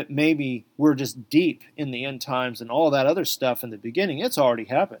that maybe we're just deep in the end times and all that other stuff in the beginning. It's already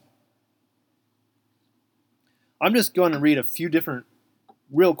happened. I'm just going to read a few different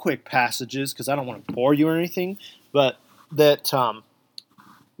real quick passages because I don't want to bore you or anything, but that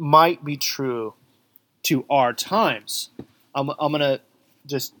might be true to our times. I'm going to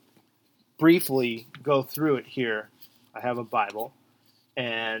just briefly go through it here. I have a Bible,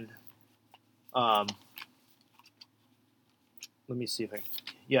 and let me see if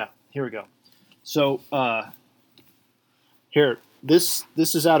here we go. So here, this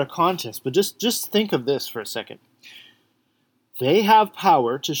is out of context, but just think of this for a second. They have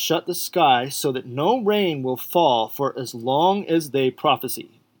power to shut the sky so that no rain will fall for as long as they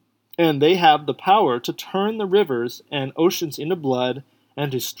prophesy. And they have the power to turn the rivers and oceans into blood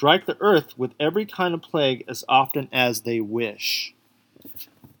and to strike the earth with every kind of plague as often as they wish.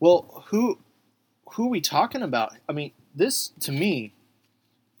 Well, who are we talking about? I mean, this to me,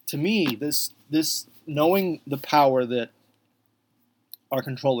 this knowing the power that our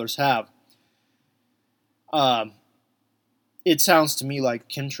controllers have, it sounds to me like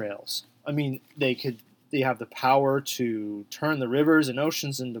chemtrails. I mean, they have the power to turn the rivers and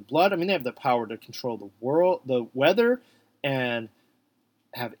oceans into blood. I mean, they have the power to control the weather, and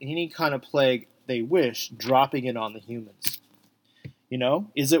have any kind of plague they wish, dropping it on the humans.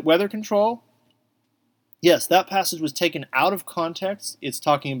 Is it weather control? Yes, that passage was taken out of context. It's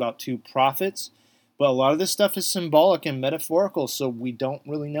talking about two prophets, but a lot of this stuff is symbolic and metaphorical, so we don't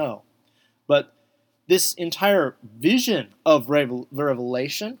really know. But this entire vision of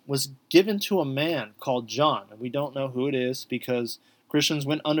Revelation was given to a man called John, and we don't know who it is because Christians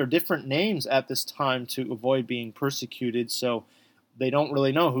went under different names at this time to avoid being persecuted, so they don't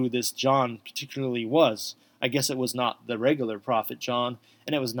really know who this John particularly was. I guess it was not the regular prophet John,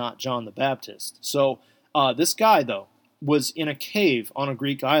 and it was not John the Baptist. So this guy, though, was in a cave on a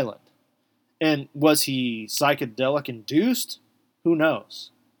Greek island. And was he psychedelic induced? Who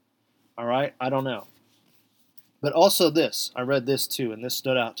knows? All right, I don't know. But also this, I read this too, and this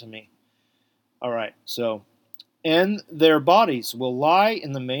stood out to me. All right, so, and their bodies will lie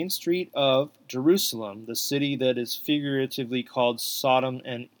in the main street of Jerusalem, the city that is figuratively called Sodom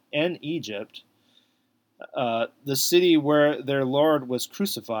and Egypt, the city where their Lord was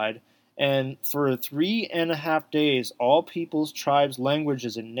crucified. And for 3.5 days, all peoples, tribes,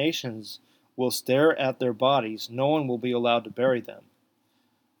 languages, and nations will stare at their bodies. No one will be allowed to bury them.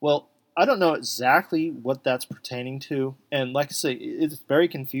 Well, I don't know exactly what that's pertaining to, and like I say, it's very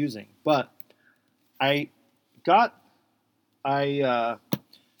confusing. But I got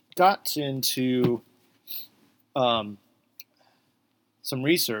into some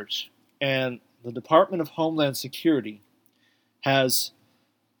research, and the Department of Homeland Security has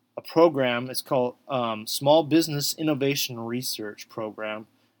a program. It's called Small Business Innovation Research Program.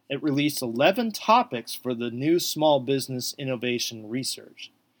 It released 11 topics for the new Small Business Innovation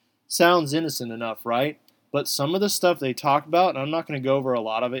Research. Sounds innocent enough, right? But some of the stuff they talk about, and I'm not going to go over a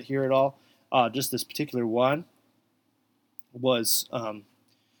lot of it here at all, just this particular one, was,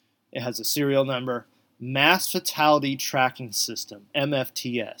 it has a serial number, Mass Fatality Tracking System,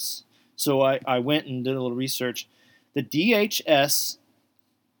 MFTS. So I went and did a little research. The DHS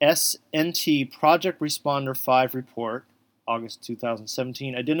SNT Project Responder 5 report, August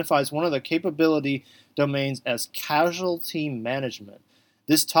 2017, identifies one of the capability domains as casualty management.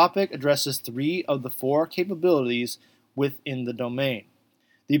 This topic addresses 3 of the 4 capabilities within the domain.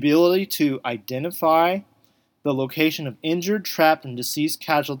 The ability to identify the location of injured, trapped, and deceased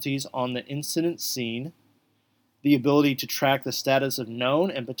casualties on the incident scene, the ability to track the status of known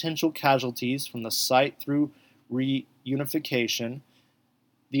and potential casualties from the site through reunification,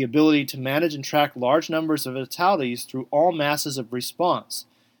 the ability to manage and track large numbers of fatalities through all masses of response.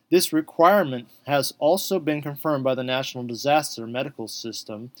 This requirement has also been confirmed by the National Disaster Medical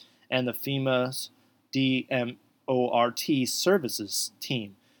System and the FEMA's DMORT services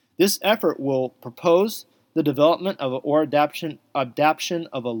team. This effort will propose the development of or adoption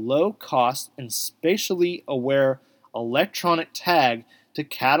of a low-cost and spatially aware electronic tag to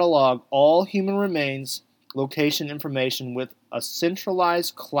catalog all human remains location information with a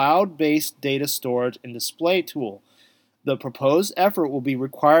centralized cloud-based data storage and display tool. The proposed effort will be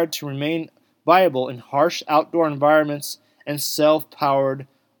required to remain viable in harsh outdoor environments and self-powered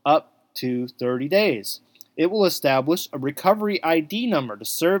up to 30 days. It will establish a recovery ID number to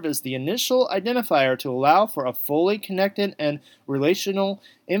serve as the initial identifier to allow for a fully connected and relational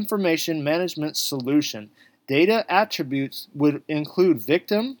information management solution. Data attributes would include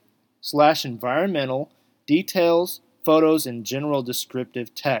victim/environmental details, photos, and general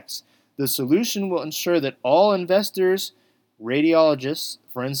descriptive text. The solution will ensure that all investors, radiologists,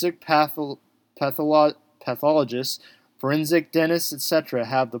 forensic pathologists, forensic dentists, etc.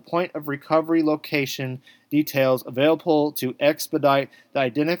 have the point of recovery location details available to expedite the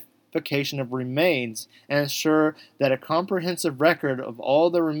identification of remains and ensure that a comprehensive record of all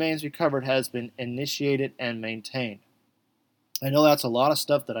the remains recovered has been initiated and maintained. I know that's a lot of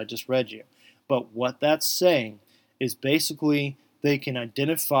stuff that I just read you, but what that's saying is basically they can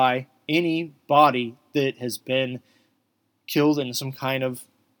identify any body that has been killed in some kind of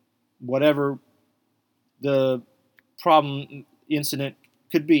whatever the problem incident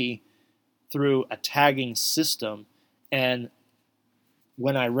could be through a tagging system. And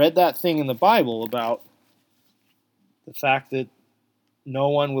when I read that thing in the Bible about the fact that no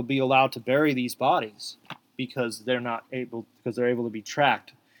one will be allowed to bury these bodies because they're able to be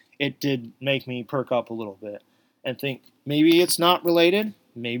tracked, it did make me perk up a little bit and think maybe it's not related,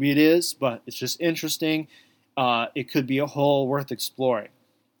 maybe it is, but it's just interesting. It could be a whole worth exploring.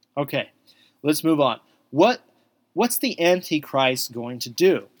 Okay, let's move on. What's the Antichrist going to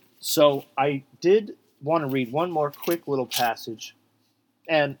do? So I did want to read one more quick little passage,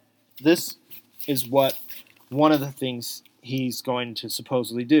 and this is what one of the things he's going to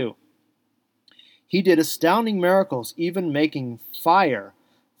supposedly do. He did astounding miracles, even making fire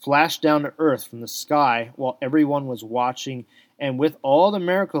flash down to earth from the sky while everyone was watching, and with all the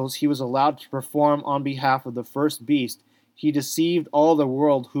miracles he was allowed to perform on behalf of the first beast, he deceived all the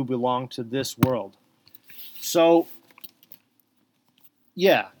world who belonged to this world. So,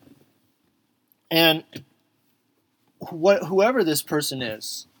 yeah. And whoever this person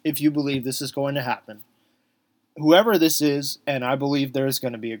is, if you believe this is going to happen, whoever this is, and I believe there is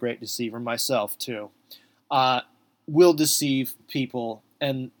going to be a great deceiver myself too, will deceive people,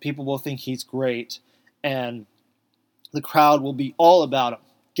 and people will think he's great, and the crowd will be all about him,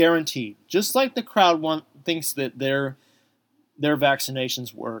 guaranteed. Just like the crowd thinks that their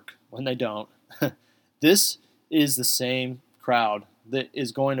vaccinations work when they don't. This is the same crowd that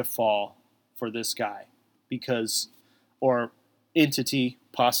is going to fall for this guy, or entity,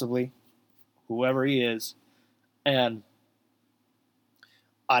 possibly, whoever he is, and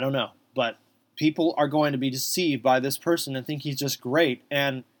I don't know, but people are going to be deceived by this person and think he's just great,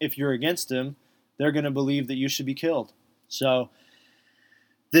 and if you're against him, they're going to believe that you should be killed. So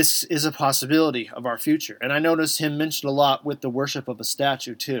this is a possibility of our future, and I noticed him mentioned a lot with the worship of a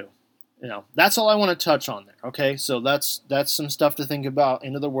statue too. That's all I want to touch on there, okay? So that's some stuff to think about,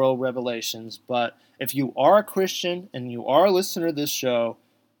 end of the world revelations. But if you are a Christian and you are a listener to this show,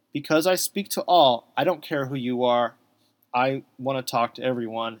 because I speak to all, I don't care who you are. I want to talk to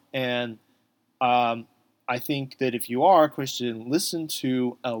everyone. And I think that if you are a Christian, listen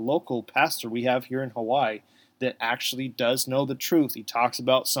to a local pastor we have here in Hawaii that actually does know the truth. He talks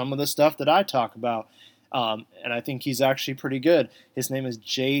about some of the stuff that I talk about. And I think he's actually pretty good. His name is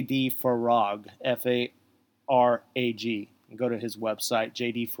J.D. Farag, F-A-R-A-G. Go to his website,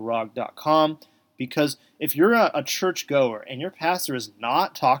 jdfarag.com, because if you're a church goer and your pastor is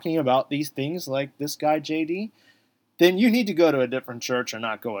not talking about these things like this guy, J.D., then you need to go to a different church or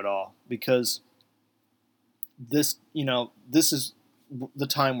not go at all, because this is the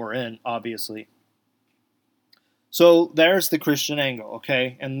time we're in, obviously. So there's the Christian angle,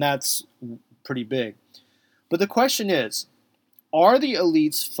 okay? And that's pretty big. But the question is, are the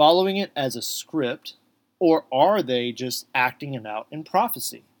elites following it as a script, or are they just acting it out in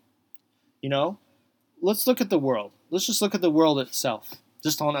prophecy? Let's look at the world. Let's just look at the world itself,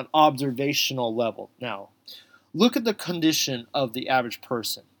 just on an observational level now. Look at the condition of the average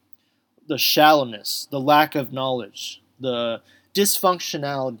person. The shallowness, the lack of knowledge, the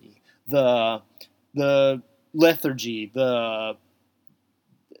dysfunctionality, the lethargy, the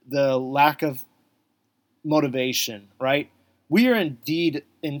lack of motivation, right? We are indeed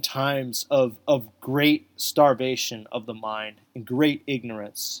in times of great starvation of the mind and great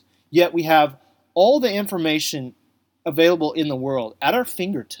ignorance. Yet we have all the information available in the world at our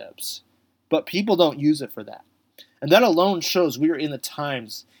fingertips, but people don't use it for that. And that alone shows we are in the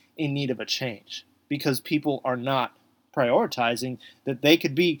times in need of a change, because people are not prioritizing that they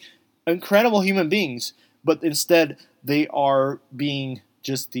could be incredible human beings, but instead they are being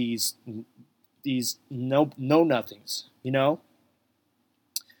just these know-nothings,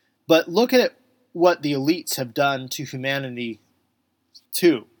 But look at what the elites have done to humanity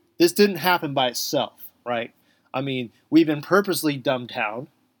too. This didn't happen by itself, right? I mean, we've been purposely dumbed down.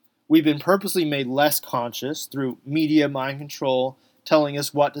 We've been purposely made less conscious through media mind control, telling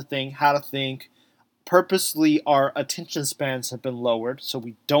us what to think, how to think. Purposely, our attention spans have been lowered, so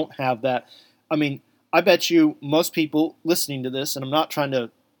we don't have that. I mean, I bet you most people listening to this, and I'm not trying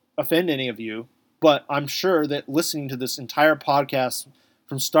to offend any of you, but I'm sure that listening to this entire podcast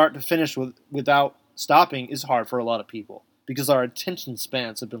from start to finish without stopping is hard for a lot of people, because our attention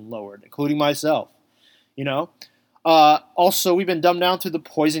spans have been lowered, including myself, Also, we've been dumbed down through the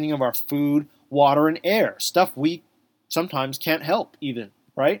poisoning of our food, water, and air, stuff we sometimes can't help even,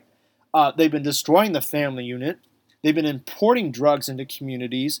 right? They've been destroying the family unit. They've been importing drugs into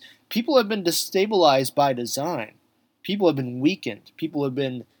communities. People have been destabilized by design. People have been weakened. People have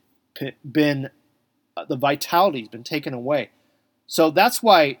been the vitality's been taken away. So that's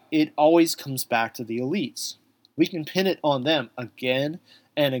why it always comes back to the elites. We can pin it on them again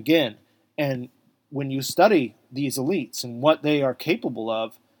and again. And when you study these elites and what they are capable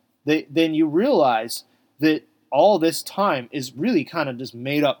of, then you realize that all this time is really kind of just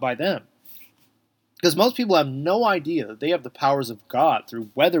made up by them. Because most people have no idea that they have the powers of God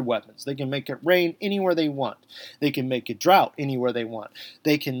through weather weapons. They can make it rain anywhere they want. They can make it drought anywhere they want.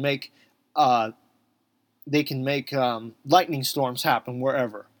 They can make lightning storms happen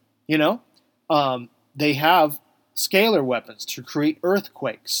wherever. They have scalar weapons to create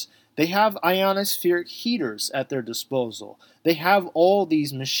earthquakes. They have ionospheric heaters at their disposal. They have all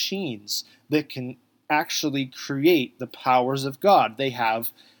these machines that can actually create the powers of God. They have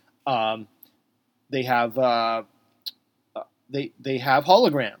holograms.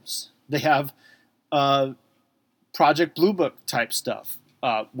 They have Project Blue Book type stuff,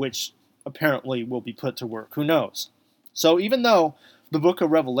 which apparently will be put to work. Who knows? So even though the book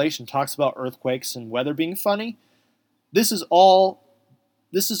of Revelation talks about earthquakes and weather being funny, this has all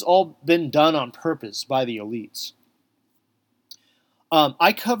been done on purpose by the elites.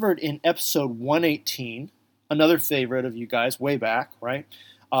 I covered in episode 118, another favorite of you guys way back, right?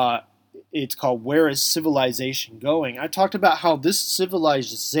 It's called Where is Civilization Going? I talked about how this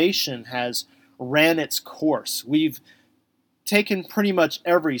civilization has ran its course. We've taken pretty much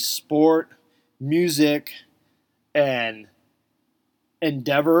every sport, music, and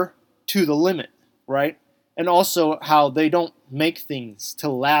endeavor to the limit, right? And also how they don't make things to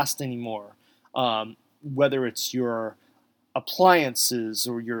last anymore, whether it's your appliances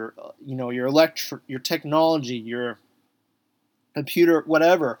or your technology, your computer,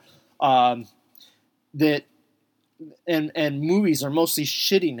 whatever. That and movies are mostly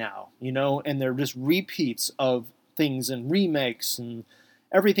shitty now, and they're just repeats of things and remakes, and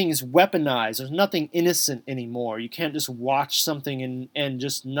everything is weaponized. There's nothing innocent anymore. You can't just watch something and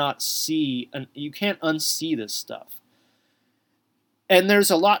just not see, and you can't unsee this stuff. And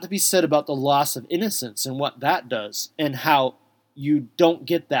there's a lot to be said about the loss of innocence and what that does, and how you don't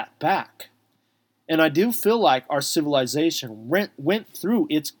get that back. And I do feel like our civilization went through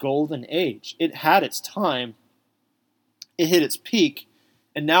its golden age. It had its time. It hit its peak.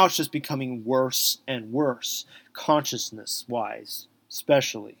 And now it's just becoming worse and worse, consciousness-wise,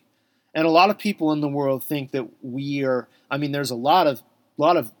 especially. And a lot of people in the world think that there's a lot of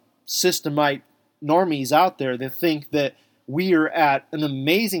systemite normies out there that think that we are at an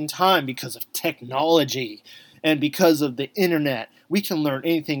amazing time because of technology And because of the internet, we can learn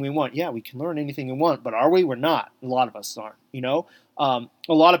anything we want. Yeah, we can learn anything we want, but are we? We're not. A lot of us aren't, you know? A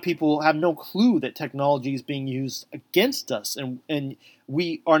lot of people have no clue that technology is being used against us, and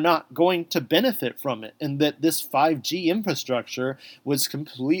we are not going to benefit from it, and that this 5G infrastructure was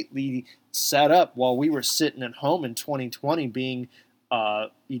completely set up while we were sitting at home in 2020 being,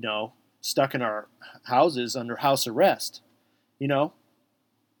 stuck in our houses under house arrest, you know?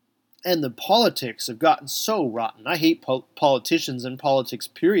 And the politics have gotten so rotten. I hate politicians and politics,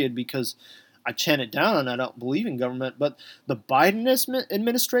 period, because I chant it down and I don't believe in government. But the Biden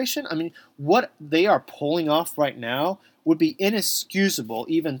administration, I mean, what they are pulling off right now would be inexcusable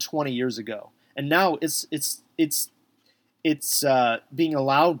even 20 years ago. And now it's being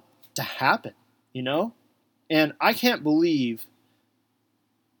allowed to happen, you know? And I can't believe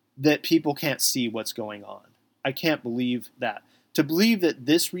that people can't see what's going on. I can't believe that. To believe that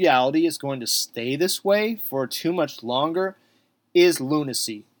this reality is going to stay this way for too much longer is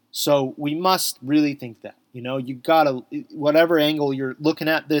lunacy. So we must really think that. You know, you gotta, whatever angle you're looking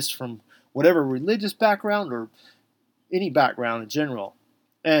at this from, whatever religious background or any background in general.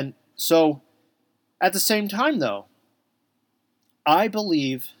 And so, at the same time though, I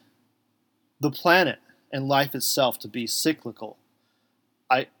believe the planet and life itself to be cyclical.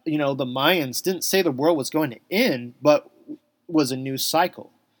 The Mayans didn't say the world was going to end, but was a new cycle.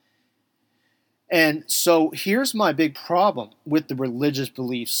 And so here's my big problem with the religious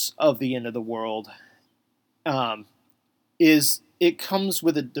beliefs of the end of the world, is it comes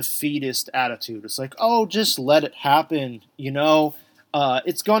with a defeatist attitude. It's like, oh, just let it happen,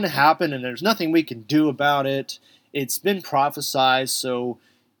 it's going to happen and there's nothing we can do about it. It's been prophesized, so,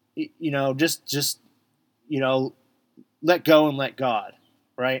 just let go and let God,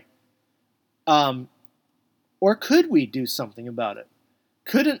 right? Or could we do something about it?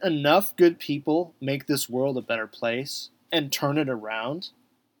 Couldn't enough good people make this world a better place and turn it around?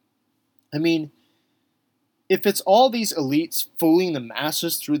 I mean, if it's all these elites fooling the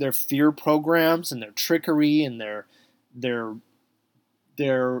masses through their fear programs and their trickery and their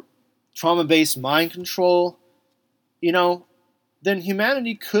trauma-based mind control, then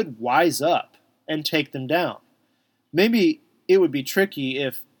humanity could wise up and take them down. Maybe it would be tricky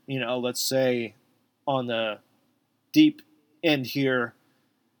if, let's say on the deep end here,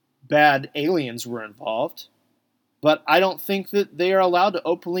 bad aliens were involved, but I don't think that they are allowed to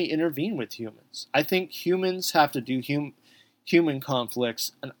openly intervene with humans. I think humans have to do human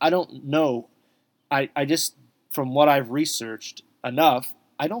conflicts, and I don't know. I just, from what I've researched enough,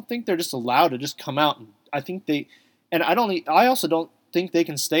 I don't think they're just allowed to just come out, and I also don't think they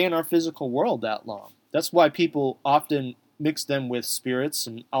can stay in our physical world that long. That's why people often mix them with spirits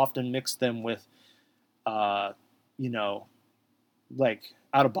and often mix them with like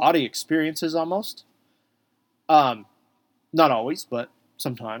out-of-body experiences almost. Not always, but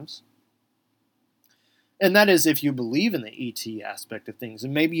sometimes. And that is if you believe in the ET aspect of things,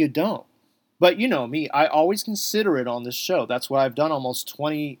 and maybe you don't. But you know me, I always consider it on this show. That's why I've done almost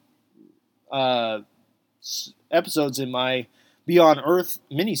 20 episodes in my Beyond Earth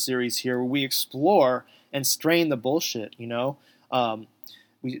miniseries here, where we explore and strain the bullshit, the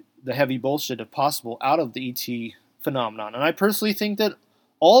heavy bullshit, if possible, out of the ET phenomenon. And I personally think that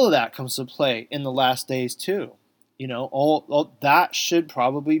all of that comes to play in the last days too. All that should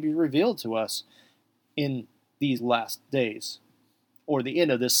probably be revealed to us in these last days, or the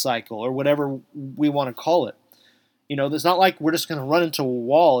end of this cycle, or whatever we want to call it. It's not like we're just going to run into a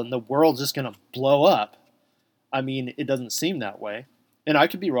wall and the world's just going to blow up. I mean, it doesn't seem that way. And I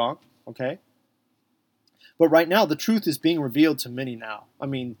could be wrong, okay? But right now, the truth is being revealed to many now. I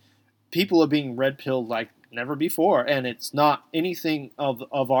mean, people are being red-pilled like never before, and it's not anything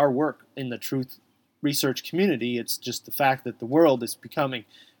of our work in the truth research community. It's just the fact that the world is becoming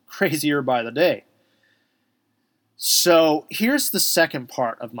crazier by the day. So here's the second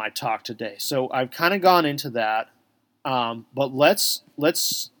part of my talk today. So I've kind of gone into that, but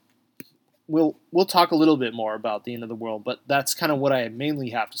we'll talk a little bit more about the end of the world, but that's kind of what I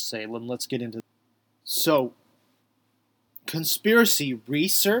mainly have to say. Let's get into it. So conspiracy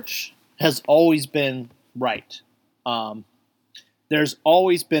research has always been right. There's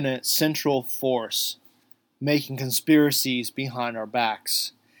always been a central force making conspiracies behind our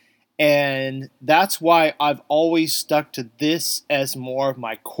backs. And that's why I've always stuck to this as more of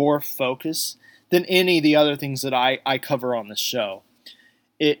my core focus than any of the other things that I cover on the show.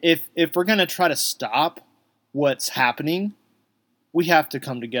 If we're going to try to stop what's happening, we have to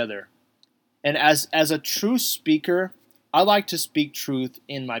come together. And as a true speaker, I like to speak truth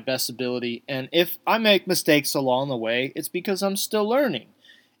in my best ability. And if I make mistakes along the way, it's because I'm still learning.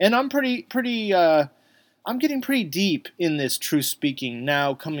 And I'm pretty I'm getting pretty deep in this truth speaking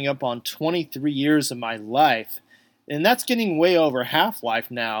now, coming up on 23 years of my life, and that's getting way over half life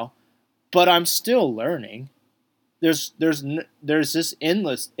now, but I'm still learning. There's this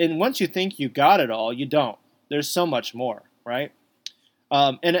endless, and once you think you got it all, you don't. There's so much more, right?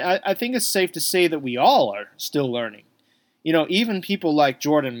 And I think it's safe to say that we all are still learning. Even people like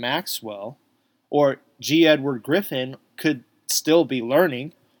Jordan Maxwell or G. Edward Griffin could still be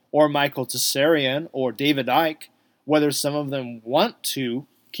learning, or Michael Tsarian or David Icke, whether some of them want to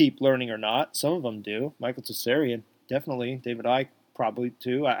keep learning or not. Some of them do. Michael Tsarian, definitely. David Icke, probably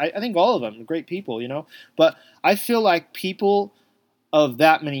too. I think all of them are great people. But I feel like people of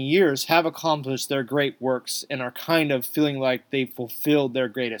that many years have accomplished their great works and are kind of feeling like they've fulfilled their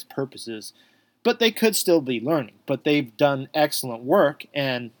greatest purposes. But they could still be learning. But they've done excellent work,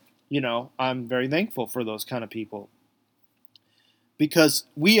 and, I'm very thankful for those kind of people. Because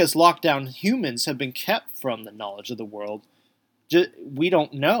we as lockdown humans have been kept from the knowledge of the world. We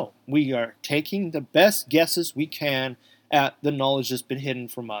don't know. We are taking the best guesses we can at the knowledge that's been hidden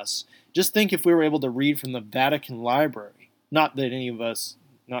from us. Just think if we were able to read from the Vatican Library. Not that any of us,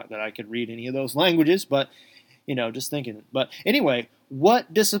 not that I could read any of those languages, but, just thinking. But anyway,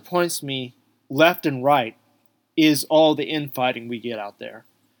 what disappoints me left and right is all the infighting we get out there.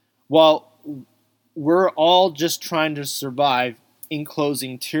 While we're all just trying to survive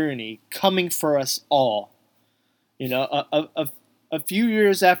enclosing tyranny coming for us all. A few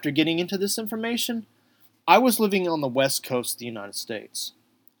years after getting into this information, I was living on the west coast of the United States.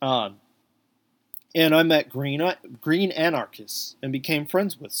 And I met green anarchists and became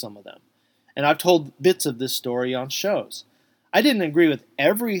friends with some of them. And I've told bits of this story on shows. I didn't agree with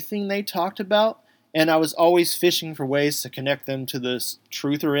everything they talked about, and I was always fishing for ways to connect them to this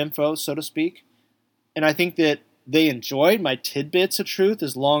truth or info, so to speak. And I think that they enjoyed my tidbits of truth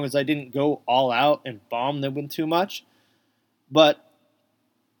as long as I didn't go all out and bomb them with too much. But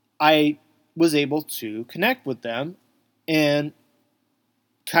I was able to connect with them and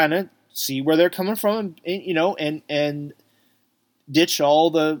kind of see where they're coming from, and ditch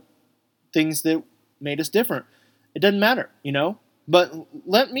all the things that made us different. It doesn't matter, But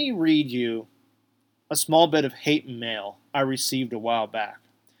let me read you a small bit of hate mail I received a while back.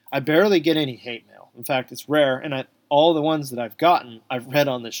 I barely get any hate mail. In fact, it's rare, and all the ones that I've gotten, I've read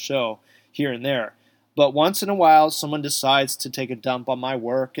on this show here and there. But once in a while, someone decides to take a dump on my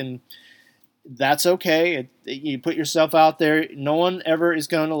work, and that's okay. You put yourself out there. No one ever is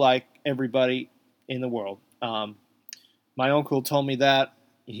going to like everybody in the world. My uncle told me that.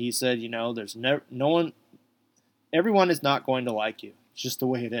 He said, there's no one. Everyone is not going to like you. It's just the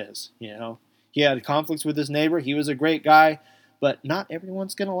way it is. He had conflicts with his neighbor. He was a great guy, but not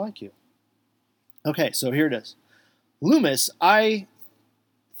everyone's going to like you. Okay, so here it is. Loomis, I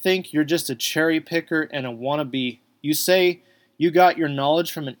think you're just a cherry picker and a wannabe. You say you got your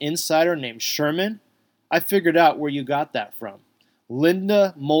knowledge from an insider named Sherman? I figured out where you got that from.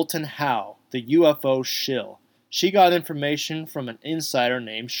 Linda Moulton Howe, the UFO shill. She got information from an insider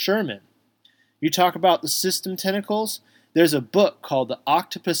named Sherman. You talk about the system tentacles? There's a book called The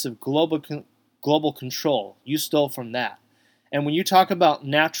Octopus of Global Control. You stole from that. And when you talk about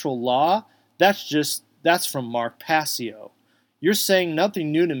natural law, that's from Mark Passio. You're saying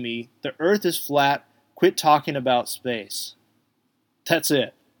nothing new to me. The earth is flat. Quit talking about space. That's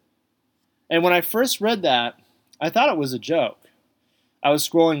it. And when I first read that, I thought it was a joke. I was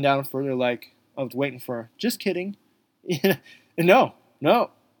scrolling down further like I was waiting for, just kidding. No.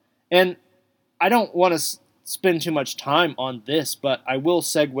 And I don't want to spend too much time on this, but I will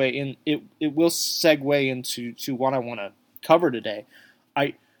segue in. It will segue into what I want to cover today.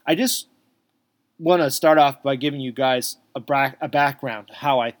 I just want to start off by giving you guys a background to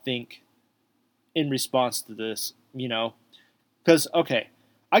how I think in response to this, because, okay,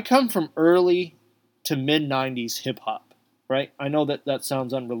 I come from early to mid-90s hip-hop, right? I know that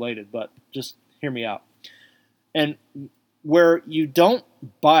sounds unrelated, but just hear me out. And where you don't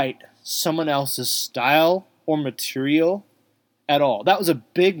bite someone else's style or material at all. That was a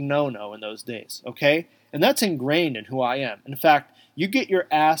big no-no in those days, okay? And that's ingrained in who I am. In fact, you get your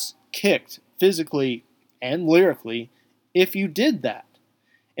ass kicked physically and lyrically if you did that.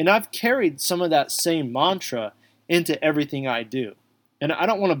 And I've carried some of that same mantra into everything I do. And I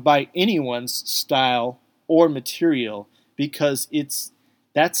don't want to bite anyone's style or material because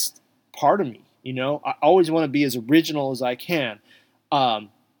that's part of me, I always want to be as original as I can.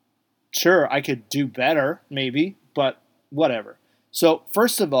 Sure, I could do better, maybe, but whatever. So,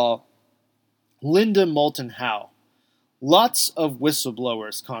 first of all, Linda Moulton Howe. Lots of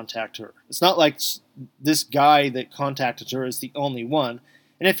whistleblowers contact her. It's not like this guy that contacted her is the only one.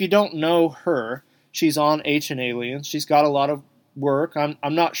 And if you don't know her, She's on Ancient Aliens. She's got a lot of work.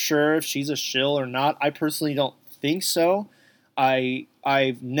 I'm not sure if she's a shill or not. I personally don't think so.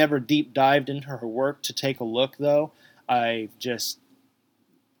 I've never deep dived into her work to take a look, though. I've just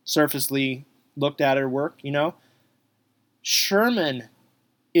surfacely looked at her work, you know. Sherman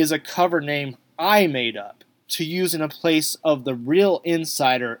is a cover name I made up to use in a place of the real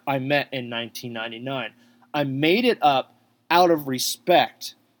insider I met in 1999. I made it up out of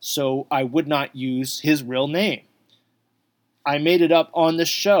respect, so I would not use his real name. I made it up on the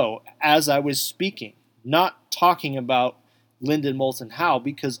show as I was speaking, not talking about Lyndon Moulton Howe,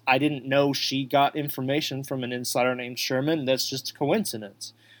 because I didn't know she got information from an insider named Sherman. That's just a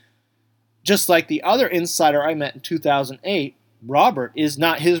coincidence. Just like the other insider I met in 2008, Robert, is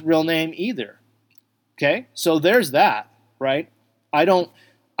not his real name either. Okay? So there's that, right? I don't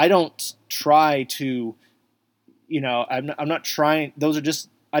try to, you know, I'm not trying, those are just,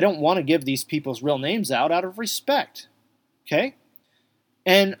 I don't want to give these people's real names out of respect. Okay?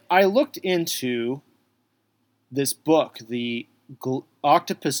 And I looked into this book, The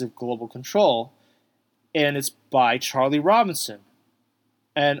Octopus of Global Control, and it's by Charlie Robinson.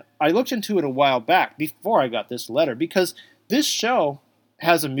 And I looked into it a while back before I got this letter, because this show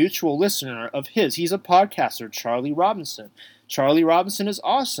has a mutual listener of his. He's a podcaster, Charlie Robinson. Charlie Robinson is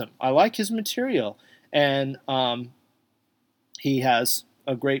awesome. I like his material. And he has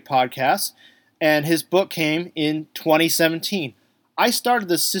a great podcast. And his book came in 2017. I started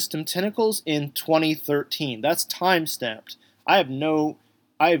the System Tentacles in 2013. That's time stamped. I have no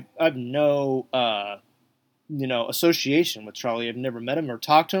association with Charlie. I've never met him or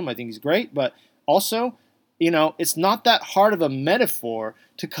talked to him. I think he's great, but also, it's not that hard of a metaphor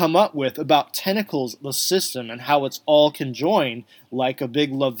to come up with about tentacles, the system, and how it's all conjoined like a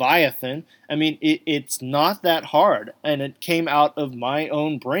big leviathan. I mean, it's not that hard, and it came out of my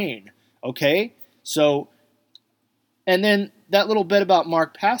own brain. Okay, so, and then that little bit about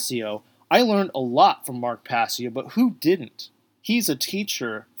Mark Passio, I learned a lot from Mark Passio, but who didn't? He's a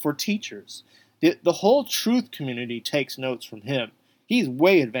teacher for teachers. The whole truth community takes notes from him. He's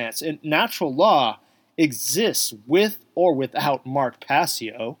way advanced, and natural law exists with or without Mark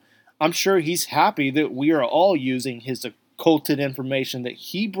Passio. I'm sure he's happy that we are all using his occulted information that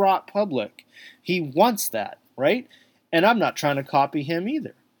he brought public. He wants that, right? And I'm not trying to copy him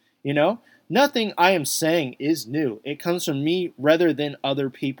either. Nothing I am saying is new. It comes from me rather than other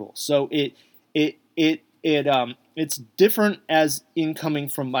people. So it's different as in coming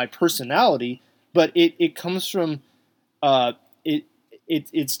from my personality, but it comes from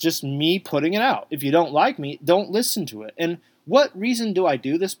it's just me putting it out. If you don't like me, don't listen to it. And what reason do I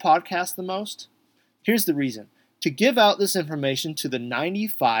do this podcast the most? Here's the reason. To give out this information to the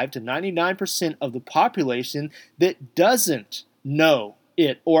 95 to 99% of the population that doesn't know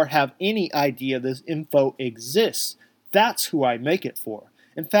it or have any idea this info exists. That's who I make it for.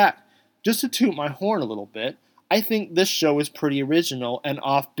 In fact, just to toot my horn a little bit, I think this show is pretty original and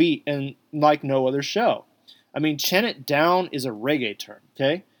offbeat and like no other show. I mean, Chant It Down is a reggae term,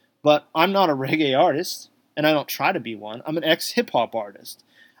 okay? But I'm not a reggae artist, and I don't try to be one. I'm an ex-hip-hop artist.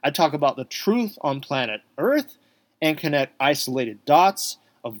 I talk about the truth on planet Earth and connect isolated dots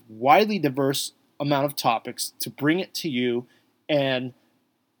of widely diverse amount of topics to bring it to you. And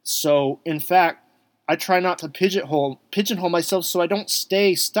so, in fact, I try not to pigeonhole myself so I don't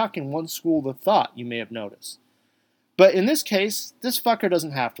stay stuck in one school of thought, you may have noticed. But in this case, this fucker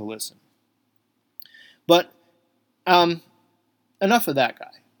doesn't have to listen. But enough of that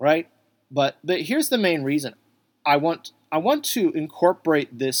guy, right? But here's the main reason. I want to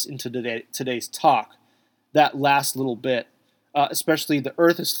incorporate this into today's talk, that last little bit, especially the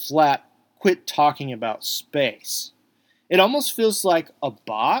Earth is flat, quit talking about space. It almost feels like a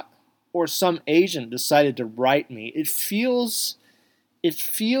bot or some agent decided to write me. It feels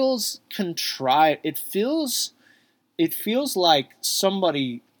contrived. It feels like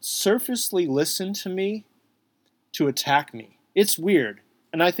somebody surfacely listened to me to attack me. It's weird.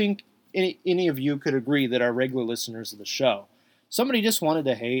 And I think any of you could agree that are regular listeners of the show. Somebody just wanted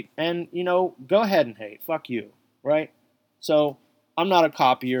to hate, and, go ahead and hate. Fuck you, right? So, I'm not a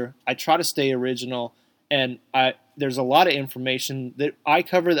copier. I try to stay original, and there's a lot of information that I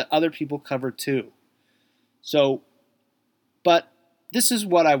cover that other people cover too. So, but this is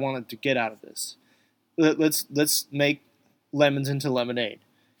what I wanted to get out of this. Let's make lemons into lemonade.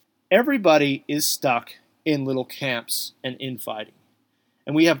 Everybody is stuck in little camps and infighting.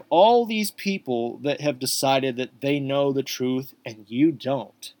 And we have all these people that have decided that they know the truth and you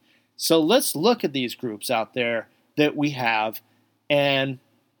don't. So let's look at these groups out there that we have, and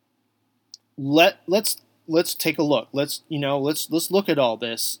let's take a look. Let's look at all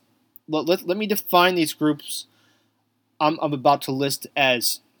this. let me define these groups I'm about to list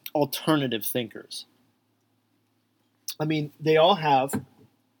as alternative thinkers. I mean, they all have,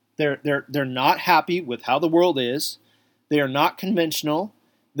 they're not happy with how the world is. They are not conventional.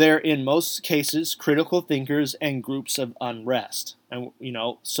 They're, in most cases, critical thinkers and groups of unrest. And,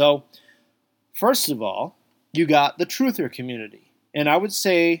 so first of all, you got the truther community. And I would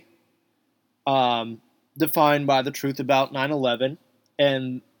say defined by the truth about 9/11,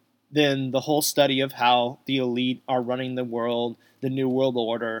 and then the whole study of how the elite are running the world, the New World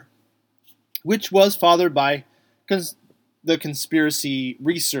Order, which was fathered by the conspiracy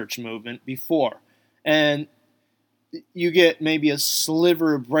research movement before. And you get maybe a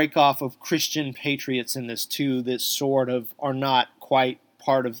sliver break off of Christian patriots in this too, that sort of are not quite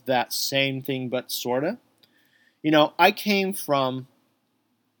part of that same thing, but sort of. I came from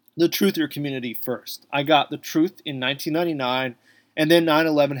the truther community first. I got the truth in 1999, and then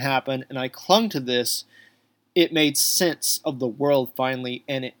 9/11 happened, and I clung to this. It made sense of the world finally,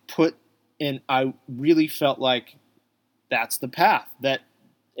 and I really felt like that's the path,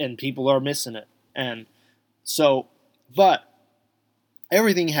 and people are missing it. And so, but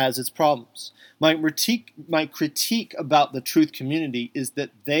everything has its problems. My critique about the truth community is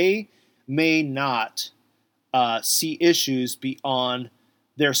that they may not see issues beyond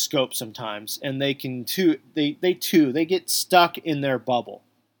their scope sometimes, and they can too. They get stuck in their bubble,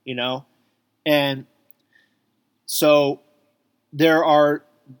 and so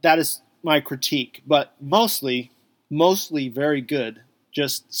that is my critique, but mostly very good.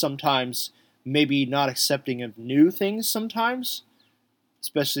 Just sometimes maybe not accepting of new things sometimes,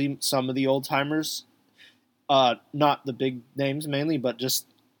 especially some of the old timers, not the big names mainly, but just,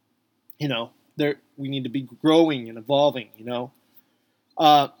 we need to be growing and evolving,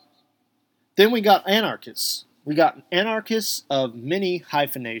 Then we got anarchists. We got anarchists of many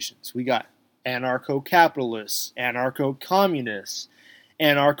hyphenations. We got anarcho-capitalists, anarcho-communists,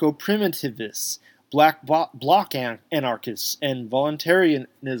 anarcho-primitivists, black bloc anarchists, and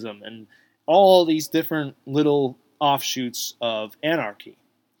voluntarism, and all these different little offshoots of anarchy.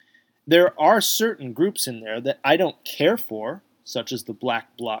 There are certain groups in there that I don't care for, such as the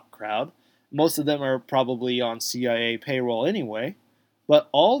black bloc crowd. Most of them are probably on CIA payroll anyway, but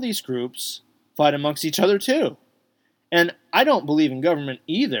all these groups fight amongst each other too. And I don't believe in government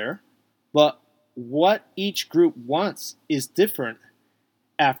either, but what each group wants is different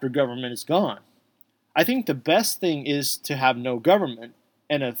after government is gone. I think the best thing is to have no government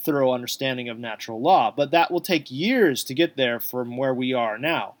and a thorough understanding of natural law, but that will take years to get there from where we are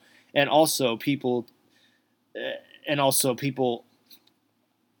now. And also to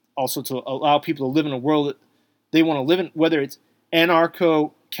allow people to live in a world that they want to live in, whether it's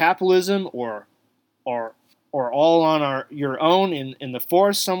anarcho-capitalism or all on your own in the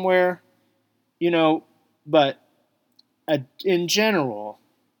forest somewhere, but in general,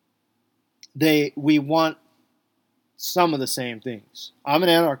 we want some of the same things. I'm an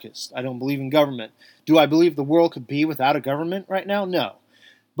anarchist. I don't believe in government. Do I believe the world could be without a government right now? No.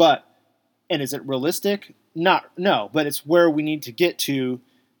 And is it realistic? No, but it's where we need to get to,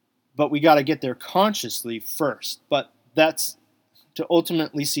 but we got to get there consciously first. But that's to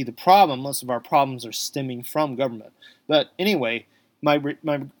ultimately see the problem. Most of our problems are stemming from government. But anyway, my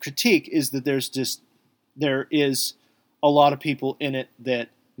critique is that there is a lot of people in it that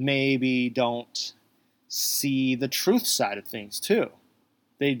maybe don't see the truth side of things too.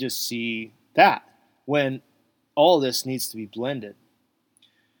 They just see that, when all this needs to be blended.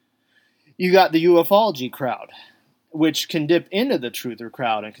 You got the ufology crowd, which can dip into the truther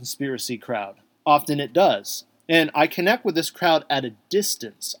crowd and conspiracy crowd. Often it does. And I connect with this crowd at a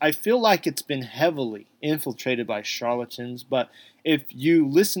distance. I feel like it's been heavily infiltrated by charlatans, but if you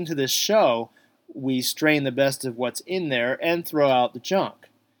listen to this show, we strain the best of what's in there and throw out the junk.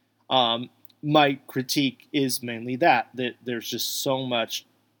 My critique is mainly that there's just so much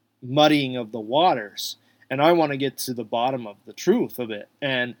muddying of the waters, and I want to get to the bottom of the truth of it.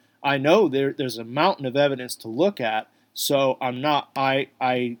 And I know there's a mountain of evidence to look at, so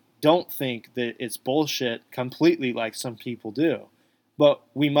I don't think that it's bullshit completely like some people do. But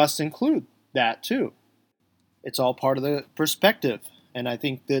we must include that too. It's all part of the perspective, and I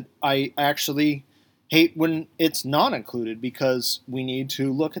think that I actually hate when it's not included, because we need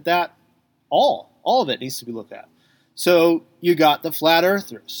to look at that. All of it needs to be looked at. So you got the flat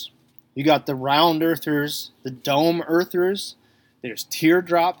earthers. You got the round earthers, the dome earthers. There's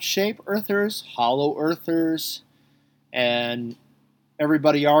teardrop shape earthers, hollow earthers, and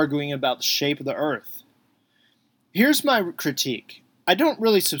everybody arguing about the shape of the earth. Here's my critique. I don't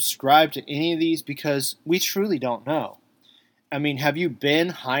really subscribe to any of these because we truly don't know. I mean, have you been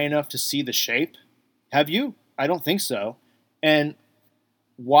high enough to see the shape? Have you? I don't think so. And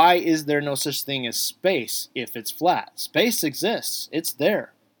why is there no such thing as space if it's flat? Space exists. It's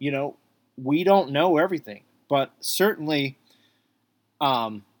there. We don't know everything, but certainly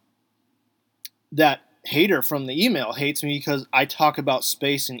that hater from the email hates me because I talk about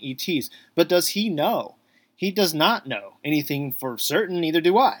space and ETs. But does he know? He does not know anything for certain, neither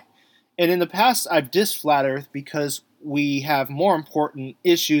do I. And in the past, I've dissed Flat Earth because we have more important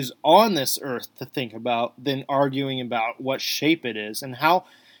issues on this Earth to think about than arguing about what shape it is and how.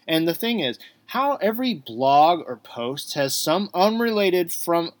 And the thing is, how every blog or post has some unrelated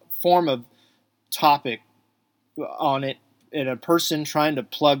form of topic on it, and a person trying to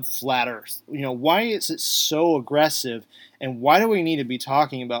plug Flat Earth. Why is it so aggressive, and why do we need to be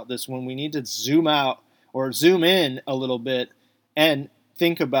talking about this when we need to zoom out or zoom in a little bit and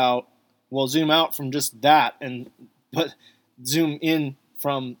think about, zoom out from just that but zoom in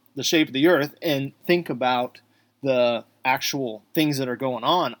from the shape of the Earth and think about the actual things that are going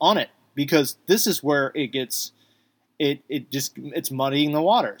on it, because this is where it gets, it's muddying the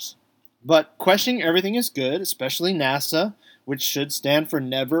waters. But questioning everything is good, especially NASA, which should stand for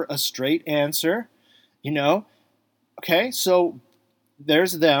never a straight answer. Okay, so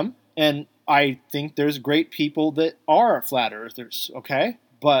there's them, and I think there's great people that are flat earthers, okay?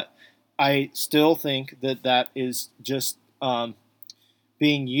 But I still think that is just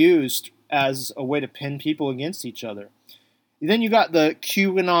being used as a way to pin people against each other. Then you got the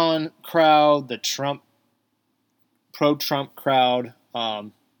QAnon crowd, the pro-Trump crowd,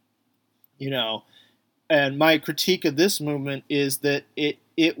 and my critique of this movement is that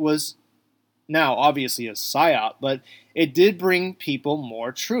it was now obviously a psyop, but it did bring people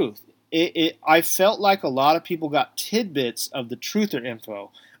more truth. I felt like a lot of people got tidbits of the truther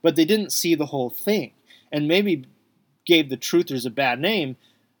info, but they didn't see the whole thing, and maybe gave the truthers a bad name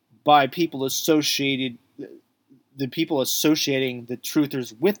by people associating the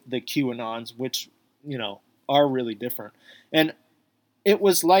truthers with the QAnons, which are really different. And it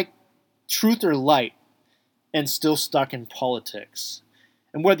was like truther light and still stuck in politics.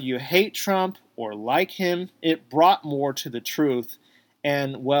 And whether you hate Trump or like him, it brought more to the truth.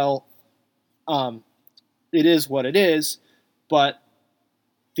 And it is what it is, but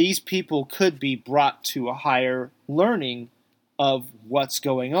these people could be brought to a higher learning of what's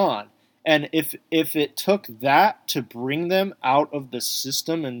going on. And if it took that to bring them out of the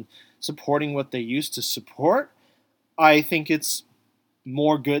system and supporting what they used to support, I think it's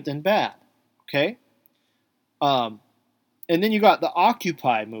more good than bad. Okay? And then you got the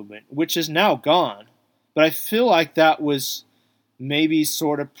Occupy movement, which is now gone. But I feel like that was maybe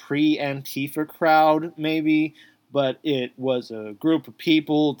sort of pre-Antifa crowd, maybe. But it was a group of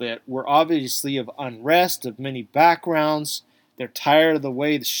people that were obviously of unrest, of many backgrounds. They're tired of the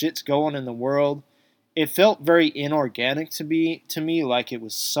way the shit's going in the world. It felt very inorganic to me, like it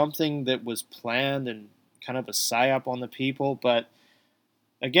was something that was planned and kind of a psyop on the people. But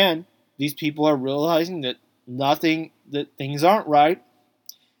again, these people are realizing that things aren't right,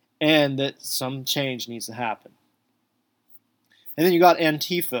 and that some change needs to happen. And then you got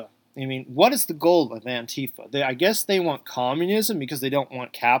Antifa. I mean, what is the goal of Antifa? I guess they want communism because they don't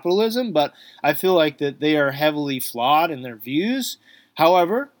want capitalism, but I feel like that they are heavily flawed in their views.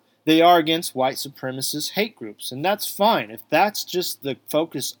 However, they are against white supremacist hate groups, and that's fine. If that's just the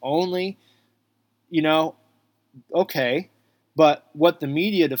focus only, okay. But what the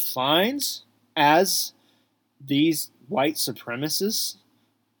media defines as these white supremacists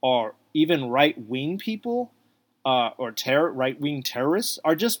or even right-wing people or right-wing terrorists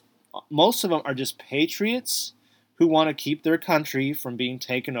are just, most of them are just patriots who want to keep their country from being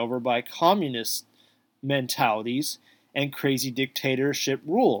taken over by communist mentalities and crazy dictatorship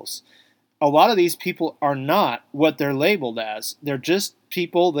rules. A lot of these people are not what they're labeled as. They're just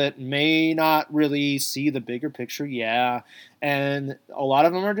people that may not really see the bigger picture, and a lot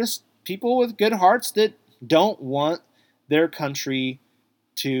of them are just people with good hearts that don't want their country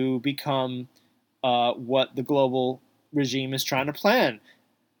to become what the global regime is trying to plan.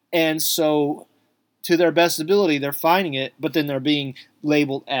 And so, to their best ability, they're fighting it, but then they're being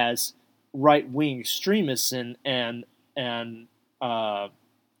labeled as right-wing extremists and white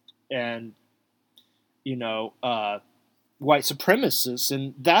supremacists,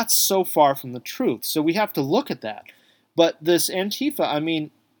 and that's so far from the truth. So we have to look at that. But this Antifa, I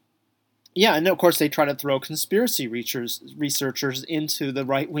mean, and of course they try to throw conspiracy researchers into the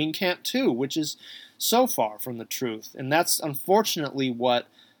right-wing camp too, which is so far from the truth. And that's unfortunately what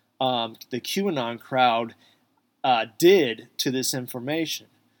the QAnon crowd did to this information.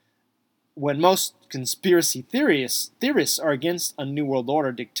 when most conspiracy theorists are against a New World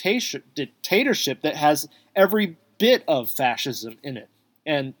Order dictatorship that has every bit of fascism in it,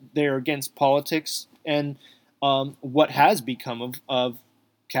 and they're against politics and what has become of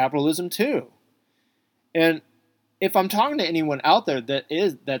capitalism too. And if I'm talking to anyone out there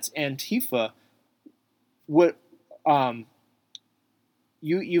that's Antifa, what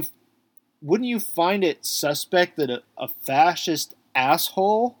you wouldn't you find it suspect that a fascist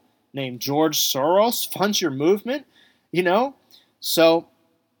asshole named George Soros funds your movement? You know? So,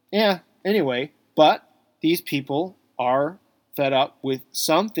 yeah, anyway, but these people are fed up with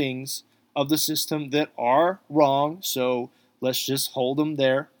some things of the system that are wrong, so let's just hold them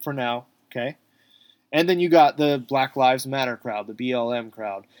there for now, okay? And then you got the Black Lives Matter crowd, the BLM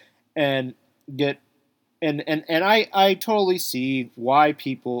crowd, and I totally see why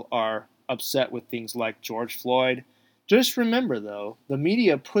people are upset with things like George Floyd. Just remember, though, the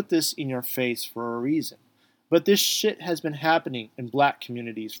media put this in your face for a reason. But this shit has been happening in black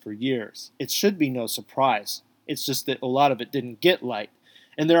communities for years. It should be no surprise. It's just that a lot of it didn't get light.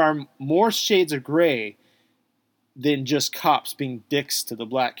 And there are more shades of gray than just cops being dicks to the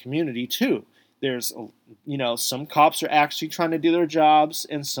black community, too. There's, some cops are actually trying to do their jobs,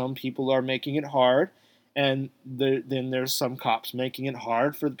 and some people are making it hard. And then there's some cops making it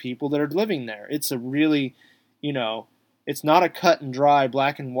hard for the people that are living there. It's a really, it's not a cut and dry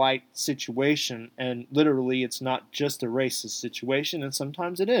black and white situation, and literally it's not just a racist situation, and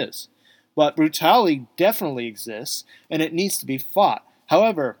sometimes it is. But brutality definitely exists, and it needs to be fought.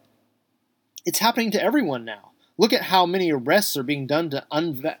 However, it's happening to everyone now. Look at how many arrests are being done to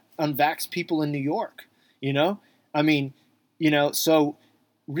unvaxxed people in New York, so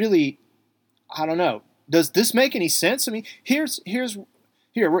really, I don't know. Does this make any sense? I mean, here,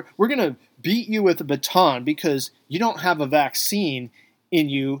 we're going to beat you with a baton because you don't have a vaccine in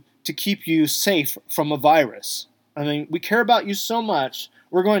you to keep you safe from a virus. I mean, we care about you so much,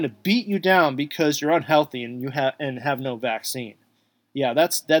 we're going to beat you down because you're unhealthy and have no vaccine. Yeah,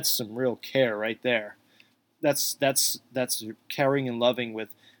 that's some real care right there. That's caring and loving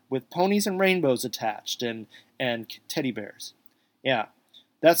with ponies and rainbows attached and teddy bears. Yeah.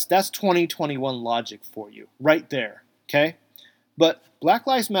 That's 2021 logic for you, right there, okay? But Black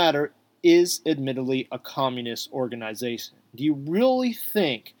Lives Matter is admittedly a communist organization. Do you really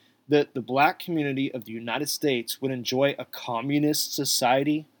think that the black community of the United States would enjoy a communist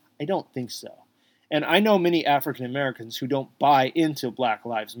society? I don't think so. And I know many African Americans who don't buy into Black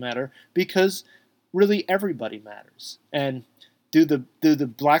Lives Matter because really everybody matters. And do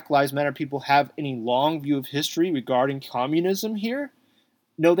the Black Lives Matter people have any long view of history regarding communism here?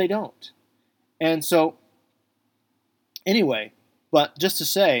 No, they don't. And so, anyway, but just to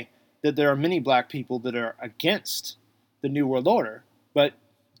say that there are many black people that are against the New World Order, but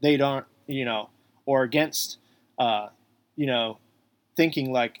they don't, or against,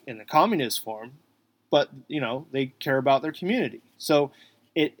 thinking like in the communist form, but, they care about their community. So,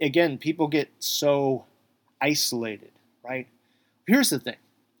 people get so isolated, right? Here's the thing,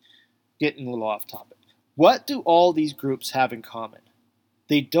 getting a little off topic. What do all these groups have in common?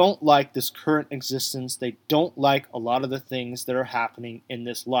 They don't like this current existence. They don't like a lot of the things that are happening in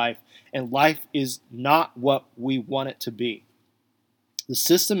this life. And life is not what we want it to be. The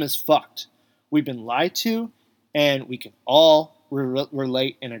system is fucked. We've been lied to, and we can all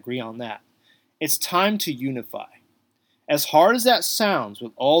relate and agree on that. It's time to unify. As hard as that sounds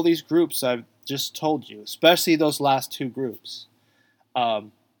with all these groups I've just told you, especially those last two groups,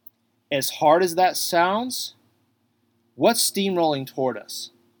 as hard as that sounds, what's steamrolling toward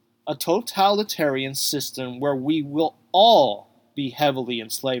us? A totalitarian system where we will all be heavily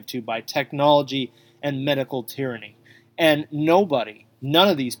enslaved to by technology and medical tyranny. And none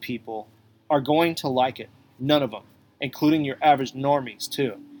of these people are going to like it. None of them, including your average normies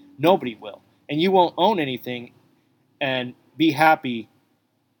too. Nobody will. And you won't own anything and be happy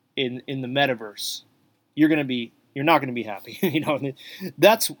in the metaverse. You're not going to be happy.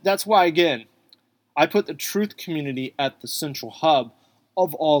 That's why, again, I put the truth community at the central hub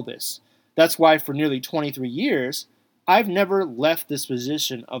of all this. That's why for nearly 23 years, I've never left this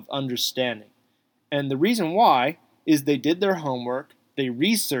position of understanding. And the reason why is they did their homework, they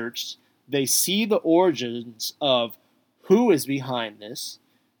researched, they see the origins of who is behind this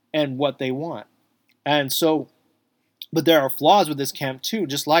and what they want. And so, but there are flaws with this camp too,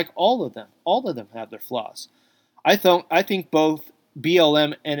 just like all of them. All of them have their flaws. I think both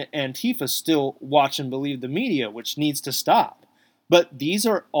BLM and Antifa still watch and believe the media, which needs to stop. But these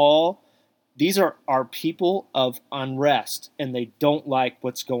are our people of unrest, and they don't like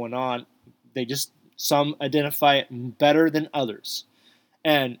what's going on. Some identify it better than others.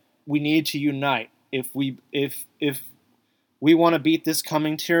 And we need to unite. If we want to beat this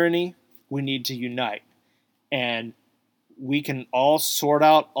coming tyranny, we need to unite. And we can all sort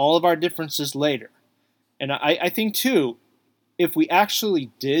out all of our differences later. And I think, too, if we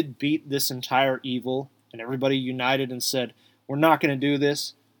actually did beat this entire evil and everybody united and said, we're not going to do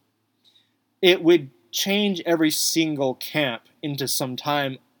this, it would change every single camp into some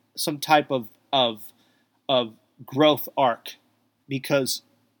type of growth arc. Because,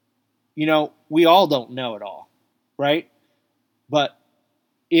 we all don't know it all, right? But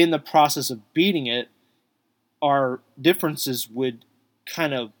in the process of beating it, our differences would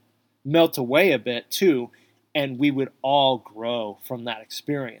kind of melt away a bit too, and we would all grow from that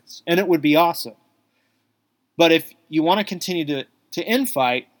experience. And it would be awesome. But if you want to continue to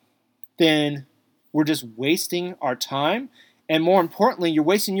infight, then we're just wasting our time. And more importantly, you're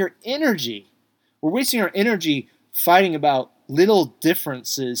wasting your energy. We're wasting our energy fighting about little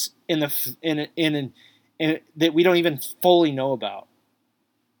differences that we don't even fully know about.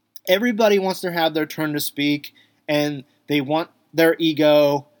 Everybody wants to have their turn to speak, and they want their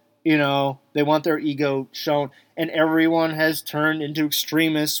ego, they want their ego shown, and everyone has turned into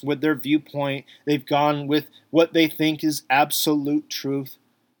extremists with their viewpoint. They've gone with what they think is absolute truth.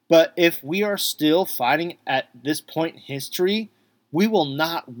 But if we are still fighting at this point in history, we will